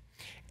day.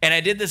 And I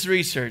did this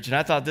research, and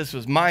I thought this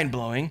was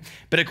mind-blowing.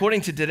 But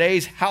according to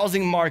today's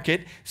housing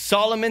market,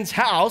 Solomon's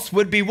house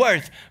would be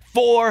worth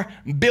 $4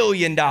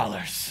 billion.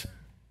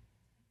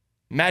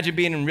 Imagine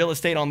being in real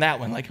estate on that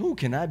one. Like, who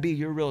can I be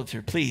your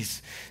realtor?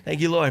 Please.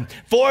 Thank you, Lord.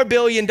 $4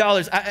 billion.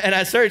 And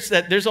I searched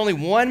that there's only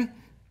one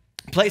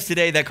place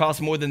today that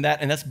costs more than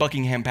that, and that's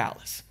Buckingham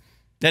Palace.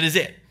 That is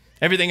it.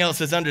 Everything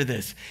else is under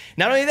this.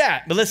 Not only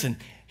that, but listen,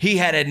 he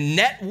had a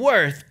net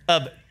worth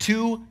of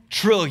 $2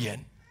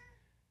 trillion.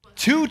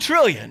 $2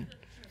 trillion.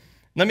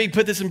 Let me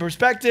put this in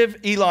perspective.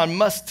 Elon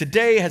Musk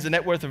today has a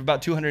net worth of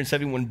about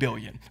 $271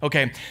 billion.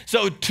 Okay,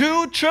 so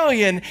 $2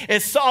 trillion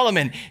is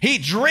Solomon. He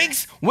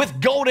drinks with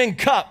golden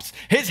cups.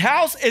 His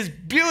house is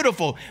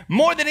beautiful,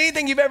 more than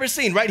anything you've ever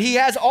seen, right? He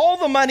has all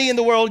the money in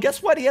the world.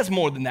 Guess what? He has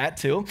more than that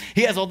too.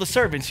 He has all the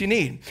servants you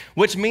need,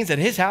 which means that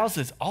his house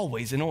is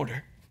always in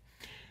order.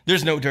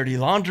 There's no dirty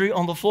laundry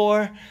on the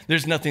floor.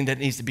 There's nothing that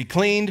needs to be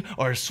cleaned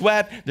or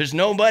swept. There's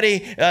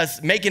nobody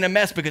making a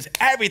mess because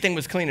everything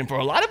was clean. And for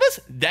a lot of us,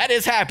 that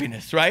is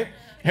happiness, right?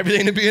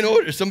 Everything to be in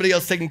order. Somebody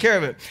else taking care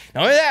of it.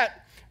 Not only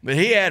that, but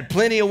he had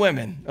plenty of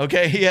women,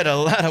 okay? He had a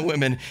lot of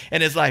women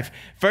in his life.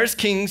 1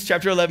 Kings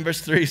chapter 11,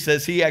 verse 3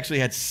 says he actually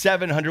had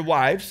 700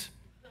 wives.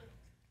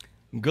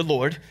 Good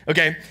Lord,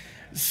 okay?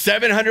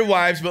 700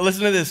 wives, but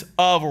listen to this,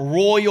 of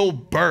royal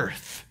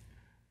birth.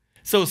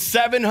 So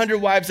 700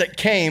 wives that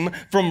came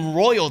from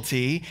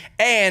royalty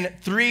and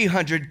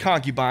 300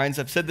 concubines.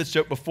 I've said this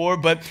joke before,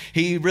 but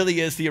he really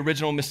is the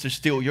original Mr.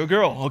 Steal Your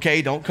Girl,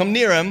 okay? Don't come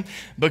near him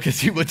because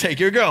he will take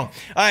your girl.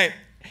 All right,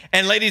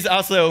 and ladies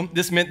also,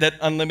 this meant that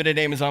unlimited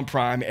Amazon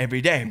Prime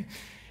every day.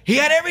 He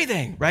had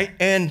everything, right?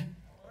 And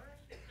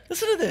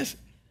listen to this.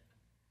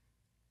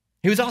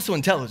 He was also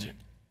intelligent.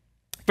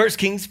 1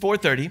 Kings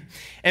 4:30.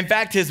 In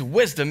fact, his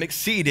wisdom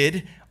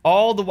exceeded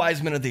all the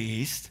wise men of the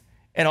East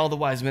and all the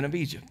wise men of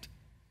Egypt.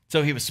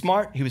 So he was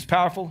smart, he was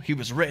powerful, he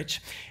was rich,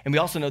 and we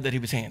also know that he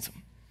was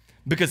handsome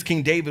because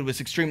King David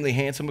was extremely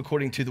handsome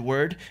according to the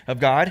word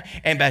of God,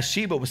 and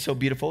Bathsheba was so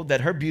beautiful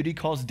that her beauty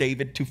caused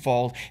David to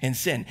fall in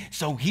sin.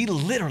 So he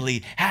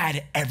literally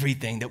had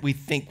everything that we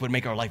think would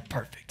make our life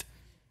perfect.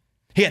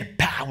 He had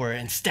power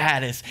and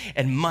status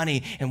and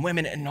money and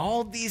women and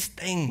all these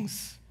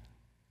things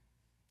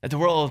that the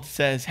world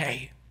says,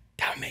 hey,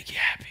 that'll make you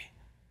happy.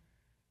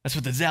 That's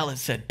what the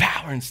Zealots said,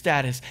 power and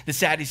status. The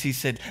Sadducees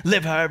said,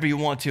 live however you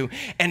want to.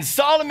 And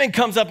Solomon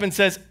comes up and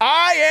says,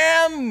 I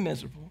am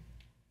miserable.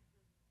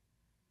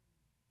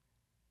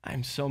 I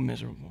am so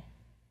miserable.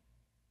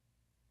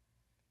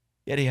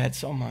 Yet he had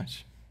so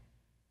much.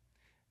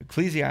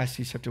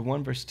 Ecclesiastes chapter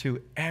 1, verse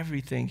 2,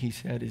 everything he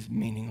said is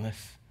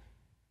meaningless.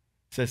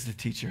 says the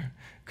teacher.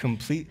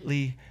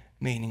 Completely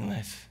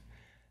meaningless.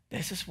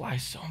 This is why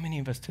so many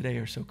of us today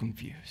are so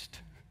confused.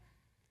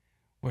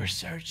 We're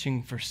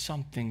searching for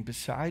something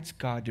besides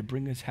God to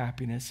bring us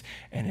happiness,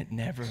 and it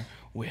never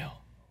will.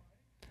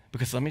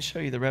 Because let me show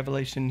you the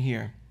revelation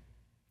here.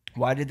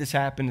 Why did this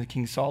happen to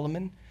King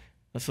Solomon?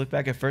 Let's look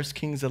back at 1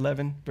 Kings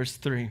 11, verse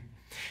 3.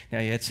 Now,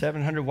 he had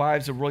 700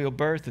 wives of royal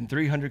birth and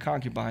 300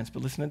 concubines.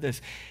 But listen to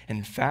this.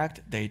 In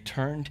fact, they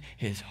turned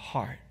his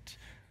heart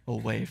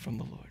away from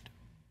the Lord.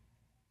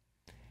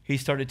 He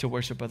started to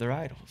worship other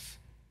idols,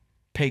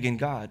 pagan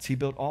gods. He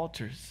built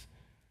altars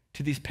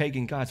to these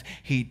pagan gods.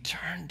 He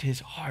turned his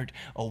heart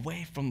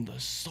away from the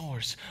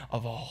source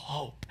of all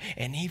hope.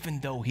 And even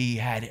though he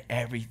had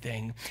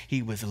everything,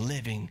 he was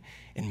living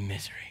in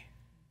misery.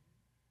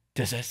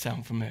 Does that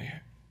sound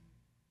familiar?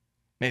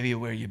 Maybe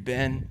where you've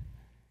been,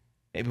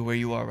 maybe where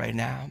you are right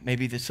now.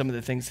 Maybe there's some of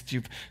the things that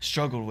you've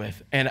struggled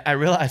with. And I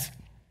realize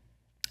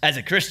as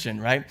a Christian,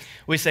 right,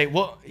 we say,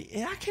 well,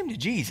 I came to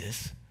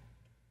Jesus.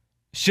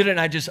 Shouldn't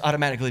I just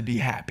automatically be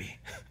happy?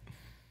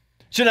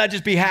 Shouldn't I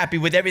just be happy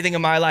with everything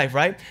in my life,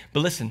 right? But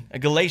listen,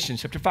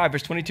 Galatians chapter 5,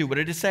 verse 22, what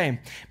did it say?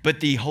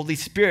 But the Holy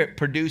Spirit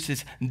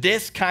produces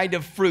this kind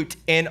of fruit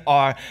in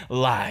our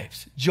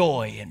lives: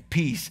 joy and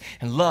peace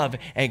and love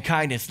and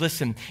kindness.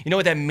 Listen, you know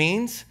what that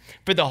means?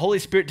 For the Holy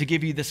Spirit to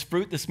give you this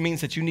fruit, this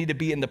means that you need to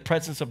be in the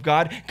presence of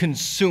God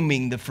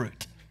consuming the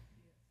fruit.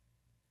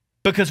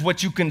 Because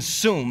what you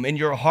consume in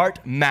your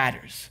heart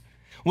matters.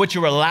 What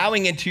you're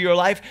allowing into your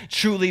life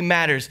truly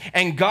matters.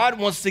 And God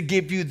wants to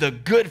give you the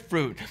good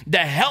fruit, the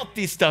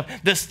healthy stuff,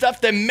 the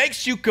stuff that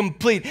makes you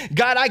complete.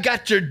 God, I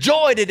got your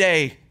joy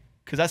today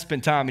because I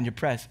spent time in your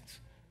presence.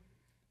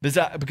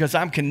 Because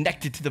I'm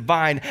connected to the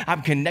vine,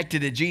 I'm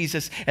connected to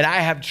Jesus, and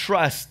I have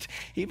trust,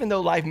 even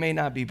though life may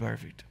not be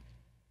perfect.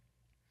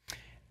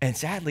 And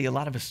sadly, a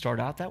lot of us start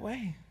out that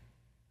way.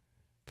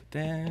 But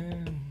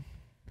then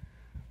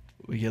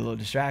we get a little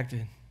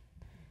distracted.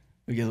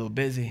 We get a little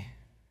busy.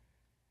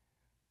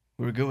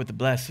 We're good with the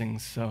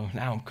blessings, so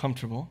now I'm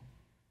comfortable.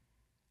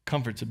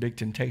 Comfort's a big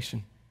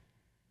temptation.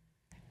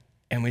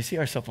 And we see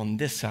ourselves on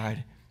this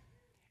side,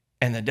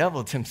 and the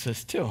devil tempts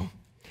us too.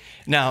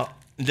 Now,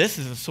 this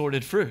is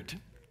assorted fruit.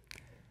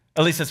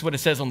 At least that's what it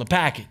says on the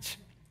package,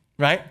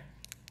 right?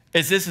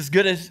 Is this as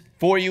good as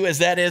for you as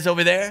that is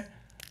over there?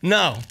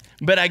 No,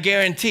 but I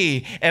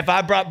guarantee if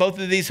I brought both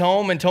of these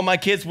home and told my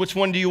kids, which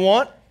one do you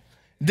want?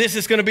 This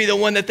is going to be the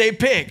one that they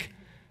pick.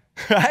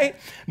 Right?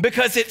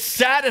 Because it's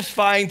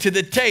satisfying to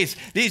the taste.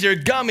 These are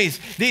gummies.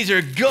 These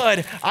are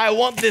good. I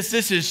want this.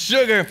 This is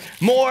sugar.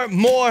 More,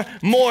 more,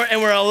 more.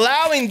 And we're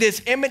allowing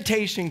this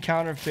imitation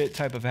counterfeit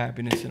type of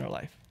happiness in our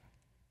life.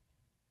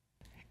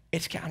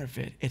 It's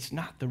counterfeit. It's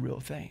not the real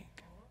thing.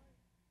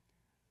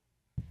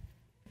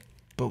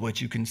 But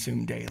what you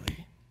consume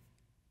daily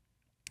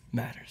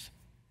matters.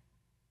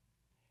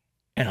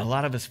 And a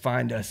lot of us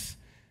find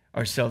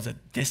ourselves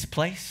at this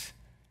place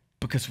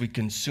because we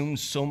consume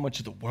so much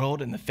of the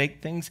world and the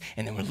fake things,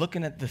 and then we're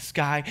looking at the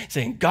sky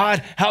saying,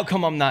 God, how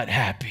come I'm not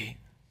happy?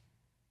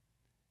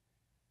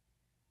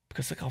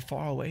 Because look how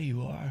far away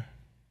you are.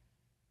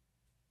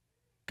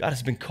 God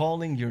has been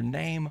calling your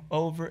name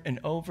over and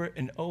over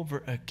and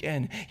over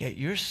again, yet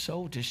you're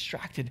so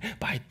distracted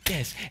by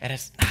this, and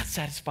it's not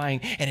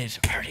satisfying, and it's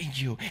hurting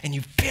you, and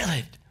you feel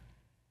it.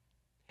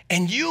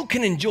 And you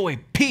can enjoy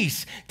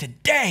peace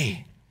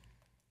today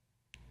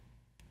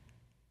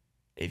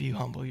if you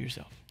humble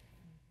yourself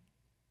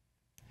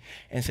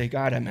and say,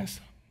 God, I messed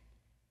up.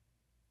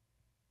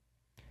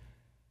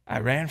 I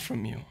ran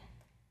from you.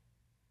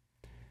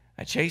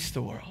 I chased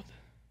the world.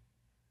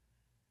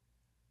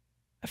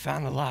 I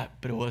found a lot,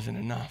 but it wasn't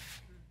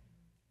enough.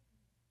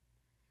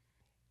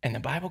 And the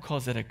Bible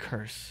calls it a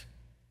curse.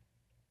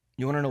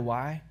 You want to know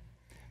why?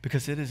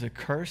 Because it is a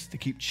curse to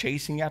keep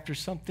chasing after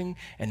something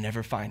and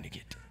never finding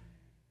it.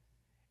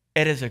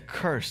 It is a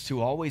curse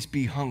to always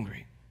be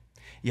hungry,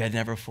 yet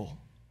never full.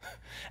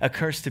 A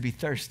curse to be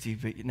thirsty,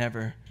 but you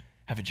never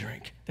have a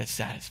drink that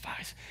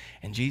satisfies.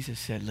 And Jesus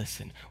said,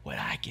 listen, what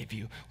I give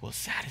you will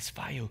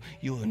satisfy you.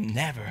 You will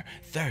never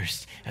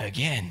thirst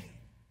again.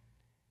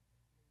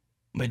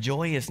 But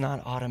joy is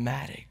not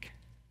automatic.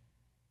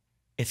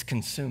 It's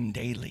consumed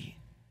daily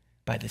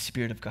by the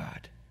Spirit of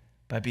God,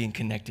 by being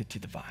connected to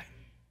the vine.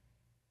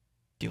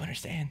 Do you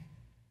understand?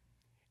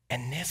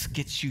 And this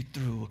gets you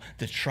through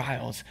the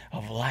trials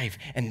of life.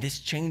 And this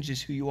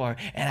changes who you are.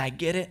 And I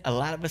get it. A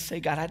lot of us say,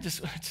 God,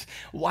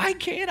 why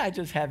can't I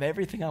just have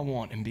everything I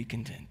want and be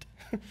content?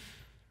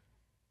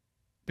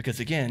 Because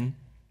again,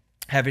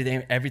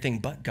 everything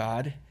but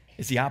God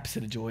is the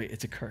opposite of joy.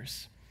 It's a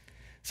curse.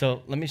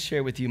 So let me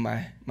share with you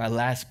my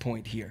last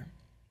point here.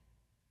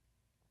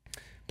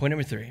 Point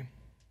number 3.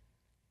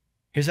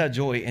 Here's how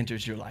joy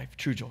enters your life,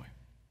 true joy.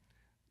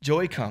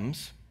 Joy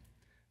comes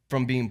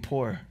from being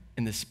poor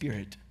in the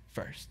Spirit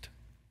first.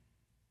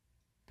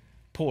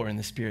 Poor in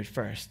the Spirit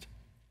first.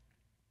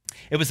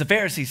 It was the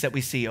Pharisees that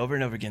we see over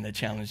and over again that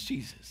challenged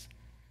Jesus.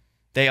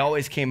 They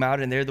always came out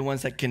and they're the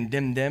ones that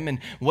condemned them. And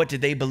what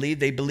did they believe?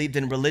 They believed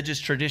in religious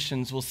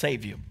traditions will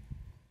save you.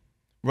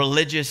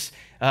 religious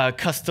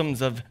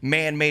customs of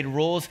man-made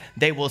rules,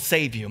 they will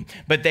save you.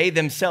 But they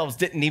themselves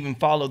didn't even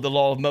follow the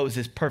law of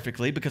Moses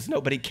perfectly because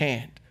nobody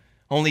can.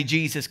 Only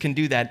Jesus can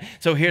do that.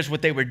 So here's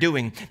what they were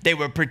doing. They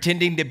were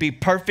pretending to be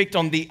perfect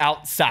on the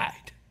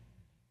outside.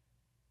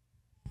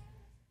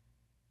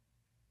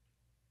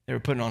 They were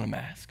putting on a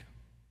mask.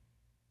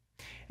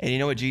 And you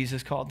know what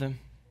Jesus called them?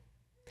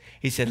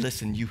 He said,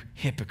 listen, you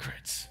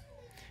hypocrites.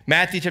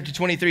 Matthew chapter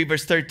 23,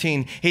 verse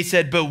 13, he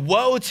said, but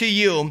woe to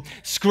you,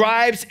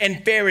 scribes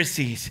and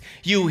Pharisees,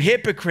 you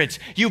hypocrites.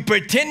 You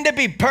pretend to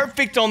be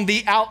perfect on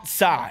the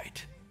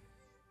outside,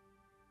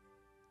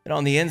 and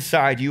on the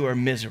inside you are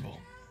miserable.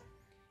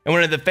 And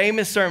one of the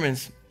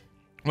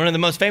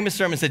most famous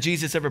sermons that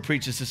Jesus ever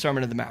preached is the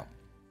Sermon on the Mount.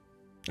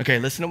 Okay,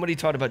 listen to what he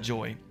taught about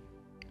joy.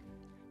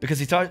 Because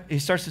he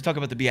starts to talk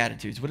about the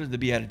Beatitudes. What are the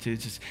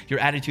Beatitudes? It's your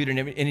attitude in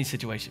any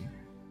situation.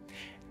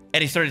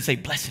 And he started to say,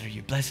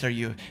 blessed are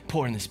you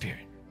poor in the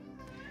spirit.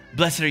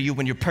 Blessed are you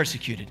when you're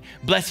persecuted.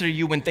 Blessed are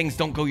you when things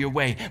don't go your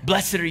way.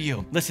 Blessed are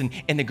you. Listen,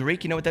 in the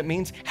Greek, you know what that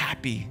means?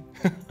 Happy.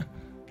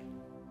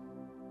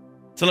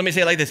 So let me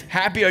say it like this.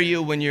 Happy are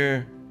you when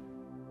you're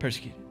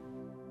persecuted.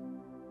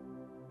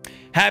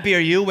 Happy are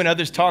you when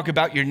others talk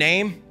about your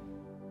name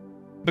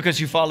because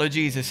you follow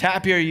Jesus.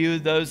 Happy are you,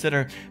 those that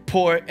are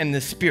poor in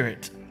the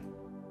spirit.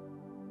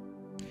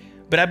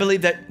 But I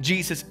believe that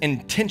Jesus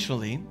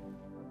intentionally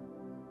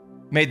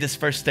made this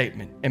first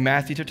statement in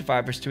Matthew chapter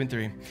 5, verse 2 and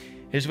 3.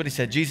 Here's what he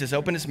said. Jesus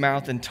opened his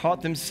mouth and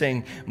taught them,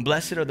 saying,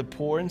 blessed are the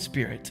poor in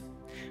spirit,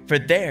 for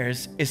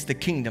theirs is the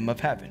kingdom of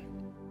heaven.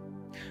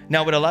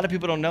 Now, what a lot of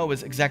people don't know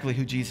is exactly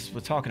who Jesus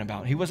was talking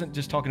about. He wasn't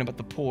just talking about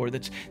the poor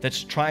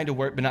that's trying to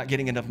work but not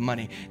getting enough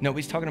money. No,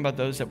 he's talking about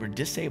those that were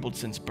disabled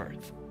since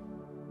birth,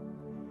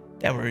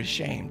 that were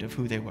ashamed of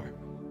who they were.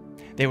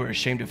 They were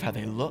ashamed of how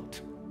they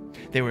looked.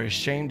 They were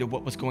ashamed of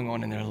what was going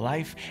on in their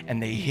life,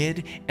 and they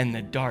hid in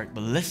the dark.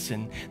 But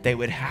listen, they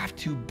would have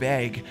to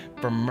beg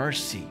for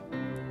mercy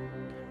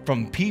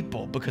from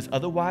people because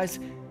otherwise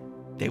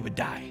they would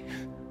die.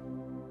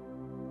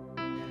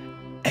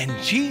 And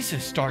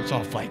Jesus starts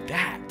off like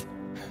that.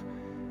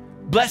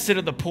 Blessed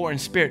are the poor in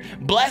spirit.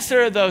 Blessed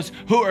are those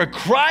who are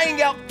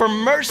crying out for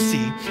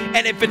mercy,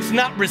 and if it's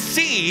not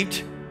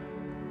received,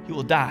 you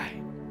will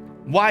die.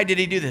 Why did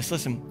he do this?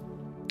 Listen,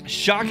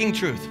 shocking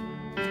truth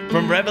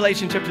from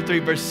Revelation chapter 3,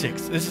 verse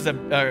 6. This is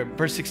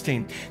verse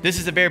 16. This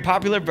is a very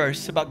popular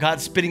verse about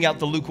God spitting out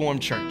the lukewarm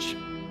church.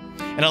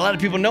 And a lot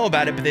of people know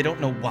about it, but they don't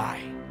know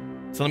why.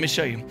 So let me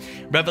show you.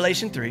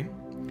 Revelation 3,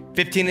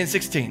 15 and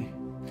 16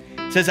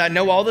 says, I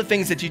know all the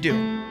things that you do,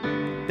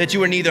 that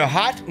you are neither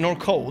hot nor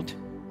cold,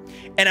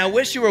 and I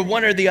wish you were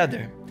one or the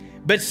other.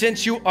 But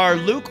since you are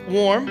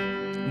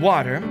lukewarm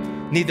water,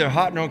 neither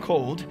hot nor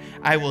cold,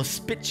 I will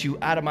spit you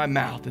out of my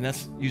mouth. And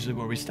that's usually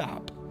where we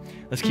stop.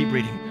 Let's keep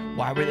reading.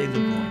 Why were they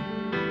lukewarm?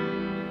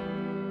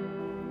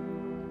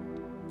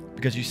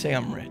 Because you say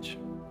I'm rich.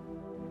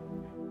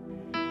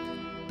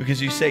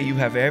 Because you say you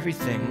have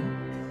everything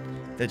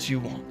that you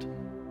want.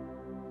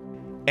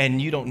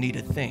 And you don't need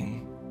a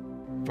thing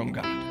from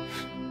God.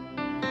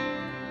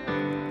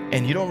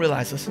 And you don't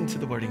realize, listen to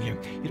the wording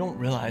here, you don't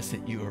realize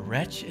that you are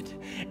wretched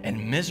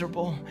and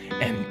miserable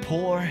and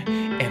poor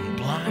and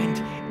blind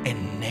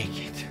and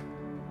naked.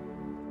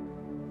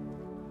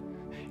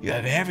 You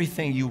have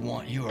everything you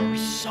want. You are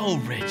so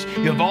rich.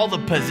 You have all the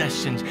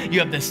possessions. You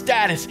have the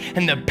status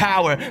and the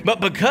power.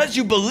 But because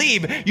you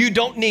believe you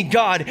don't need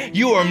God,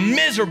 you are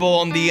miserable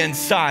on the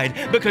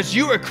inside because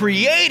you are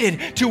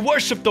created to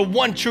worship the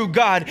one true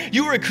God.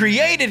 You were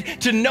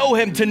created to know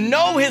him, to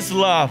know his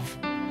love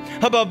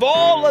above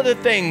all other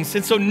things.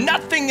 And so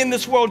nothing in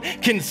this world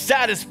can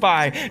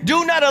satisfy.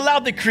 Do not allow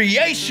the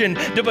creation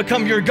to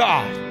become your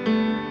God.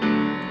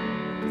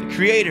 The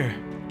Creator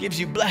gives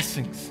you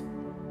blessings,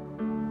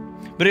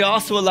 but he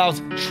also allows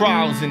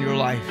trials in your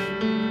life.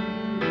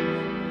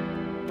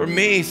 For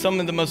me, some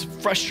of the most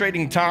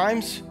frustrating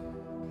times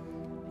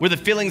were the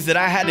feelings that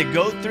I had to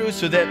go through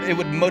so that it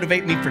would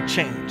motivate me for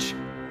change,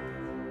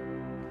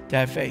 to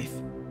have faith.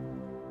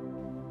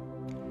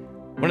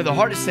 One of the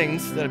hardest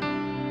things that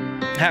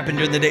happened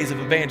during the days of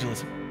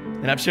evangelism,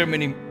 and I've shared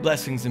many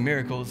blessings and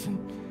miracles, and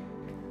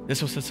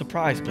this was a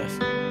surprise blessing.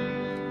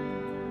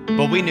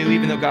 But we knew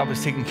even though God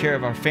was taking care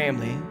of our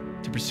family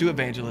to pursue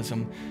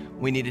evangelism,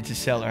 we needed to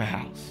sell our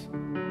house.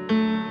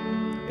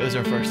 It was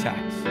our first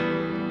house.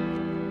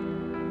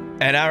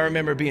 And I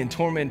remember being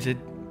tormented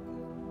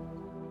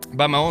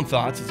by my own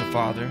thoughts as a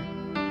father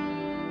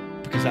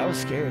because I was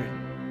scared.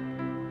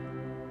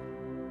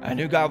 I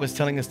knew God was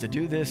telling us to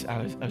do this.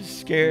 I was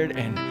scared,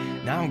 and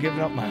now I'm giving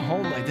up my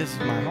home like this is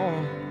my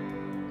home.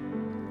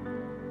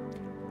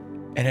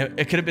 And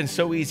it could have been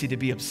so easy to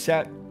be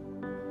upset.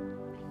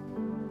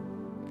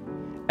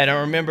 And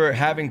I remember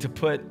having to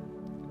put,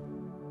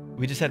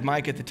 we just had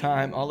Mike at the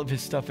time, all of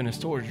his stuff in a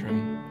storage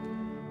room.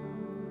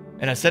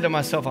 And I said to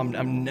myself,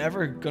 I'm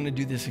never going to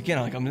do this again.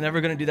 I'm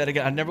never going to do that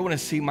again. I never want to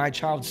see my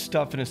child's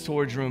stuff in a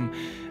storage room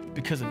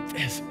because of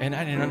this. And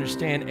I didn't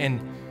understand. And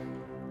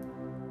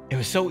it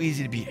was so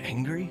easy to be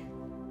angry.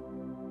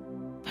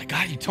 Like,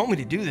 God, you told me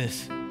to do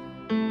this.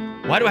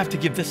 Why do I have to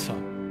give this up?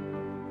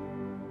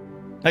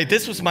 Like,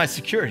 this was my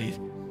security.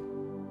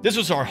 This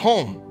was our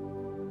home.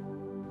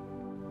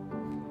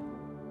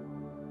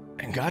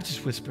 And God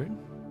just whispered,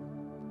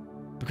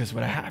 because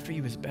what I have for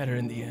you is better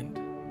in the end.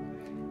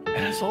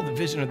 And I saw the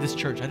vision of this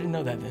church. I didn't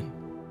know that then.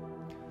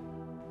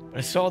 But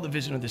I saw the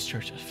vision of this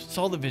church. I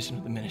saw the vision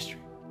of the ministry.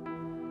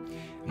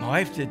 And my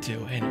wife did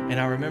too. And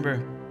I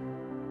remember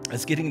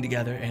us getting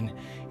together, and,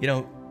 you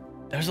know,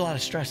 there was a lot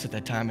of stress at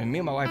that time. And me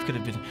and my wife could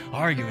have been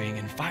arguing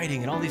and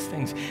fighting and all these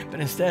things. But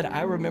instead,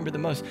 I remember the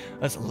most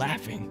us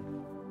laughing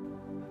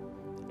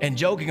and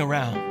joking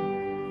around,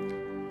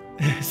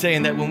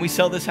 saying that when we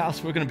sell this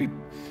house, we're going to be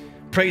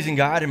praising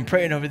God and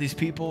praying over these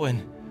people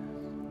and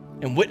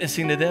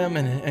witnessing to them,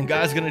 and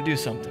God's going to do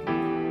something.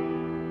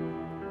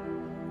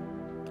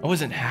 I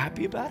wasn't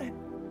happy about it,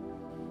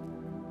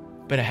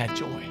 but I had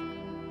joy.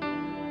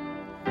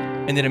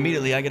 And then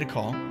immediately I get a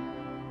call,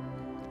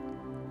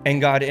 and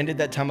God ended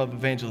that time of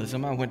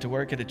evangelism. I went to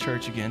work at a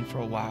church again for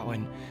a while,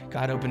 and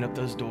God opened up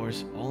those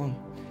doors all on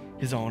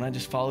his own. I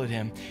just followed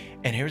him.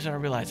 And here's what I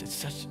realized.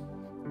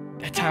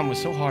 That time was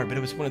so hard, but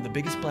it was one of the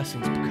biggest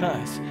blessings,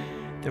 because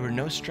there were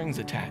no strings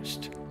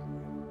attached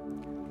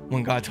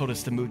when God told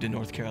us to move to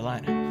North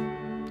Carolina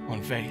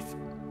on faith.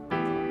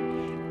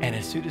 And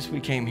as soon as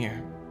we came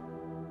here,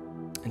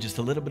 in just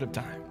a little bit of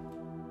time,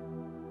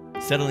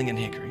 settling in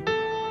Hickory,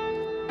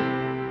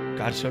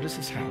 God showed us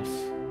his house.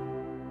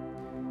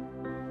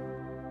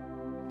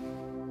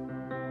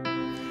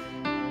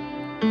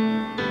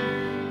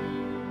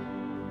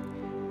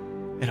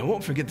 And I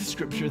won't forget the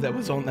scripture that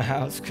was on the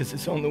house, because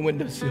it's on the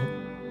windowsill.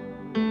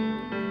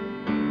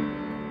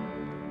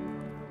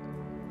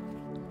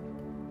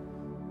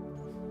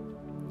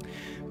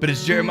 But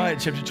it's Jeremiah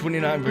chapter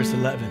 29, verse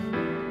 11.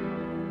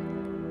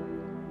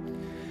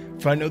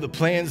 For I know the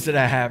plans that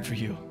I have for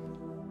you,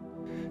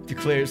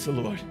 declares the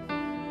Lord.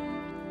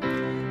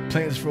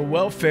 Plans for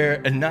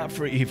welfare and not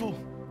for evil,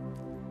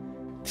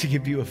 to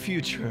give you a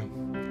future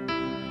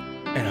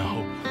and a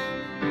hope.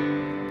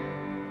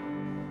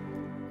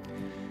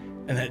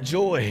 And that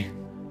joy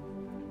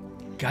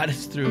got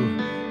us through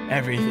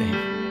everything.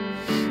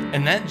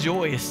 And that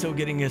joy is still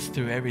getting us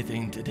through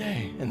everything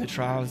today, and the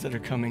trials that are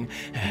coming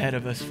ahead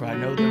of us. For I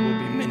know there will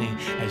be many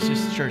as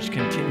this church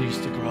continues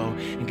to grow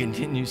and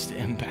continues to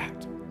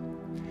impact.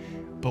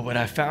 But what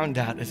I found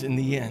out is, in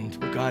the end,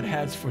 what God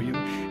has for you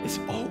is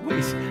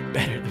always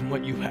better than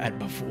what you had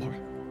before.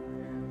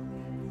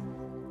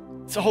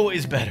 It's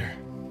always better.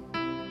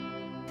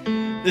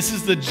 This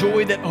is the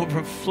joy that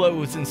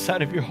overflows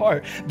inside of your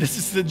heart. This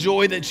is the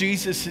joy that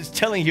Jesus is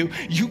telling you.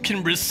 You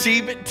can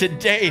receive it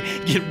today.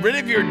 Get rid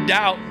of your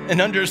doubt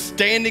and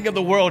understanding of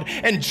the world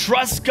and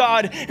trust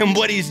God in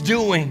what he's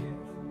doing.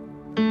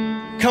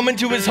 Come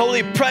into his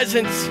holy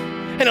presence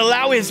and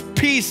allow his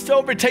peace to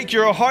overtake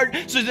your heart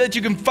so that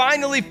you can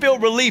finally feel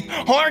relief.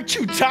 Aren't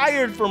you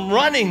tired from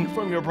running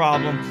from your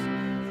problems?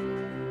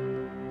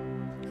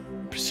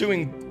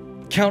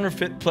 Pursuing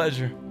counterfeit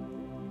pleasure.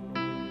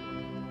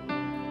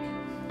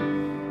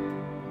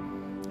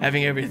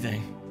 Having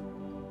everything,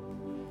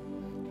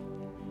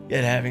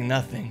 yet having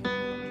nothing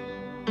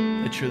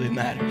that truly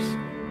matters.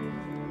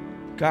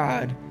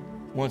 God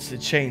wants to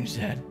change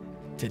that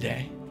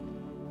today.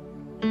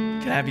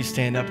 Can I have you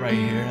stand up right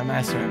here? And I'm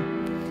asking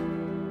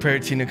our prayer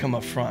team to come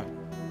up front.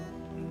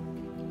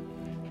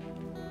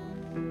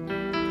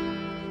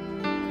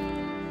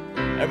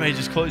 Everybody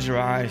just close your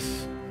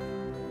eyes.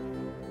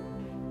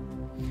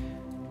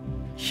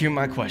 Hear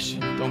my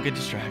question. Don't get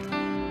distracted.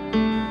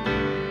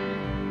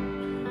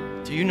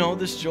 Do you know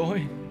this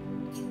joy?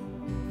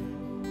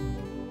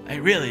 Hey,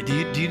 really,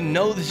 do you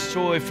know this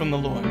joy from the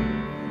Lord?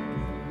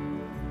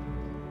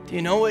 Do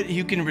you know what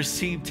you can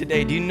receive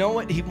today? Do you know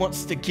what he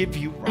wants to give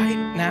you right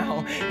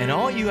now? And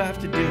all you have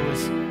to do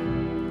is,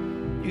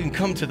 you can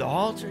come to the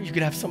altar. You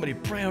can have somebody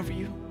pray over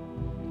you.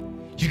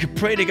 You could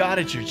pray to God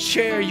at your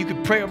chair. You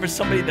could pray over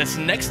somebody that's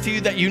next to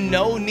you that you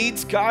know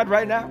needs God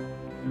right now.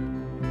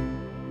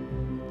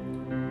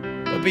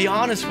 But be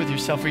honest with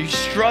yourself. Are you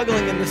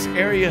struggling in this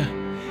area?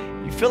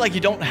 You feel like you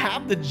don't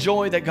have the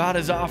joy that God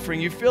is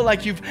offering. You feel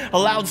like you've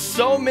allowed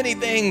so many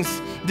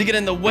things to get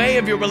in the way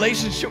of your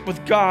relationship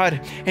with God,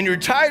 and you're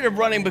tired of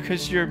running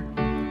because you're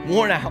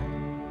worn out.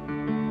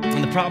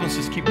 And the problems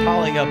just keep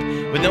piling up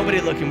with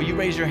nobody looking. Will you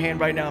raise your hand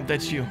right now if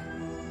that's you?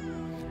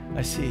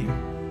 I see you.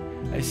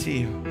 I see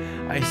you.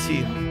 I see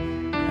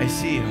you. I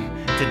see you.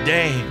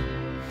 Today,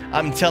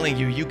 I'm telling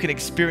you, you can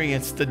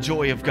experience the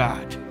joy of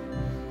God,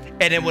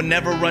 and it will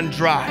never run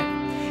dry.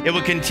 It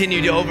will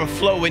continue to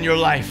overflow in your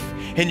life,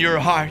 in your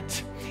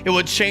heart. It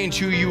will change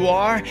who you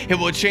are. It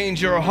will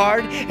change your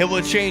heart. It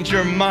will change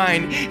your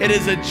mind. It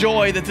is a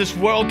joy that this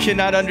world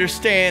cannot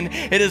understand.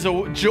 It is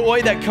a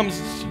joy that comes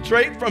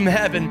straight from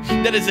heaven.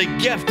 That is a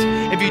gift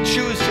if you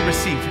choose to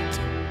receive it.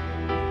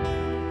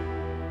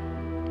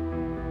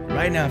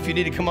 Right now, if you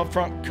need to come up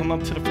front, come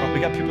up to the front. We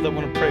got people that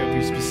want to pray over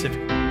you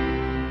specifically.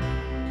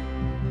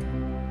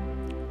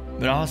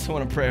 But I also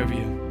want to pray over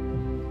you.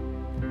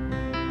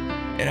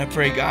 And I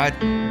pray, God,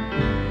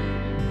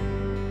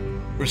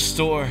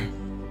 restore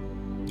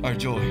our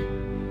joy.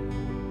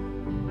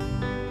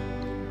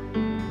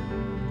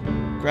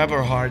 grab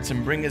our hearts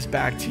and bring us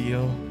back to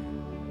you.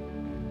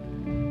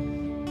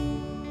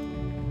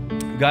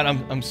 God,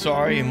 I'm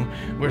sorry, and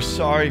we're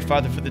sorry,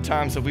 Father, for the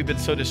times that we've been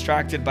so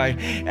distracted by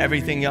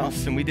everything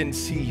else and we didn't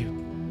see you.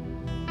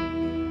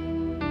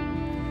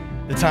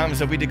 The times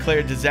that we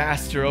declared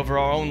disaster over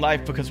our own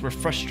life because we're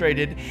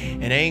frustrated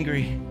and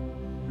angry.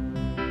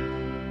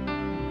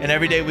 And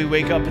every day we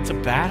wake up, it's a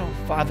battle,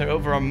 Father,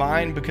 over our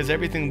mind because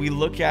everything we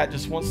look at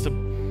just wants to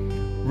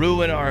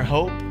ruin our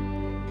hope,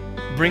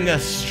 bring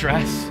us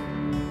stress,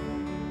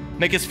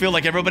 make us feel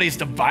like everybody's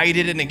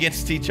divided and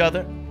against each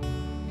other.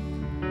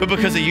 But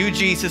because of you,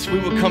 Jesus, we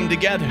will come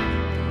together.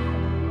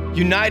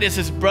 United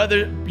as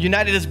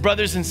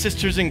brothers and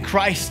sisters in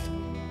Christ.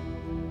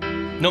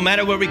 No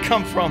matter where we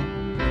come from,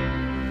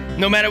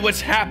 no matter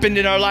what's happened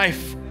in our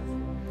life.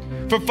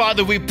 For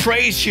Father, we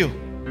praise you.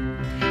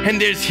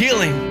 And there's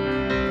healing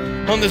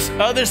on this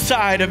other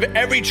side of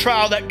every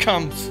trial that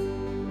comes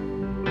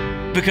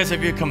because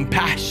of your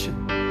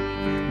compassion.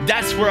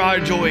 That's where our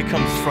joy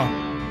comes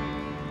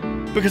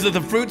from. Because of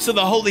the fruits of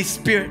the Holy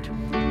Spirit.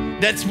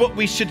 That's what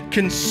we should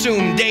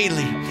consume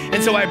daily.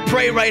 And so I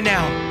pray right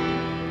now,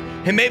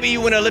 and maybe you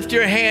want to lift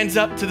your hands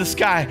up to the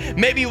sky.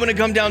 Maybe you want to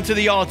come down to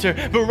the altar.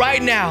 But right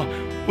now,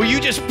 will you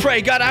just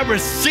pray, God, I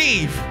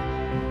receive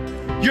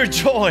your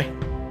joy.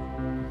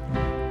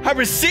 I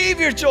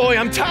receive your joy.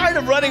 I'm tired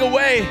of running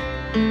away.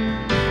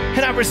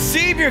 And I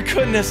receive your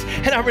goodness.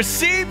 And I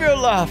receive your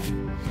love.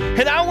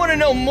 And I want to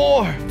know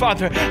more,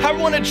 Father. I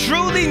want to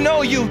truly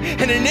know you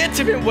in an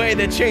intimate way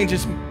that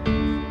changes me.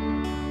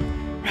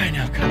 Right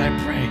now, God,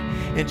 I pray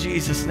in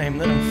Jesus' name,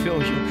 let them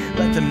feel you.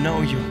 Let them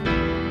know you.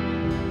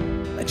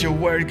 Let your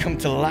word come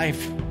to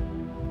life.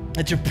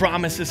 Let your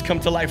promises come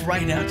to life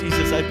right now,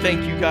 Jesus. I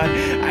thank you, God.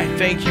 I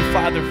thank you,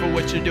 Father, for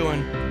what you're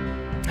doing.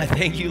 I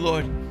thank you,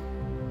 Lord.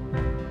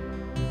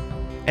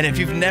 And if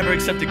you've never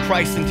accepted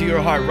Christ into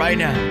your heart right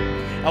now,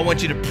 I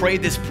want you to pray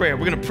this prayer.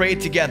 We're going to pray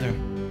it together.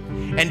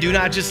 And do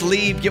not just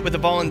leave. Get with a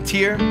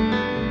volunteer.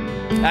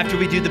 After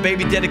we do the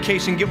baby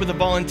dedication, get with a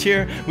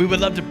volunteer. We would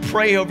love to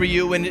pray over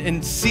you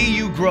and see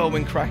you grow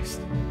in Christ.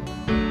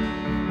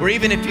 Or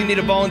even if you need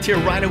a volunteer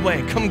right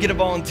away, come get a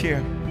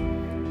volunteer.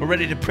 We're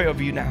ready to pray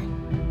over you now.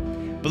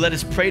 But let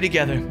us pray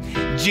together.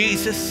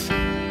 Jesus,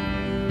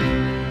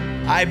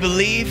 I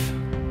believe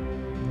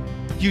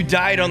you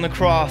died on the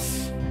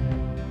cross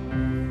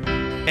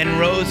and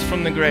rose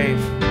from the grave.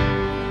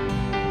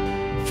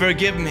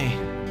 Forgive me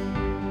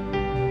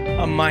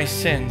of my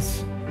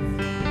sins.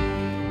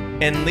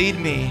 And lead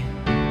me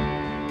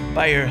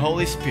by your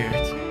Holy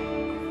Spirit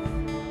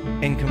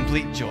in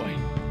complete joy.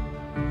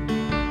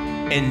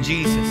 In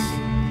Jesus'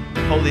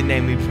 holy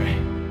name we pray.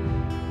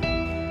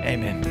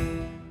 Amen.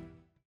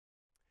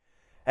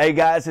 Hey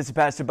guys, it's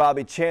Pastor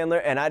Bobby Chandler,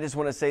 and I just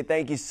want to say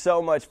thank you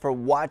so much for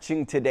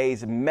watching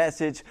today's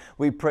message.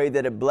 We pray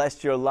that it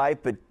blessed your life,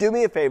 but do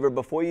me a favor,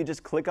 before you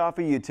just click off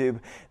of YouTube,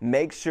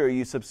 make sure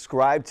you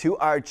subscribe to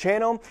our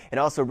channel and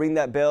also ring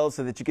that bell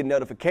so that you get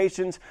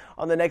notifications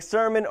on the next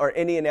sermon or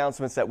any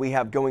announcements that we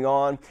have going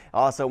on.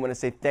 I also want to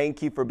say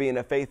thank you for being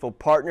a faithful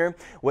partner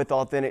with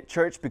Authentic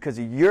Church. Because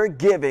of your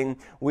giving,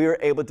 we are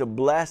able to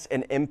bless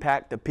and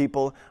impact the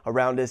people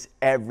around us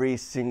every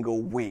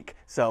single week.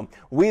 So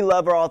we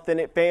love our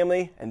Authentic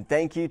family, and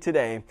thank you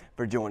today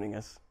for joining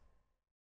us.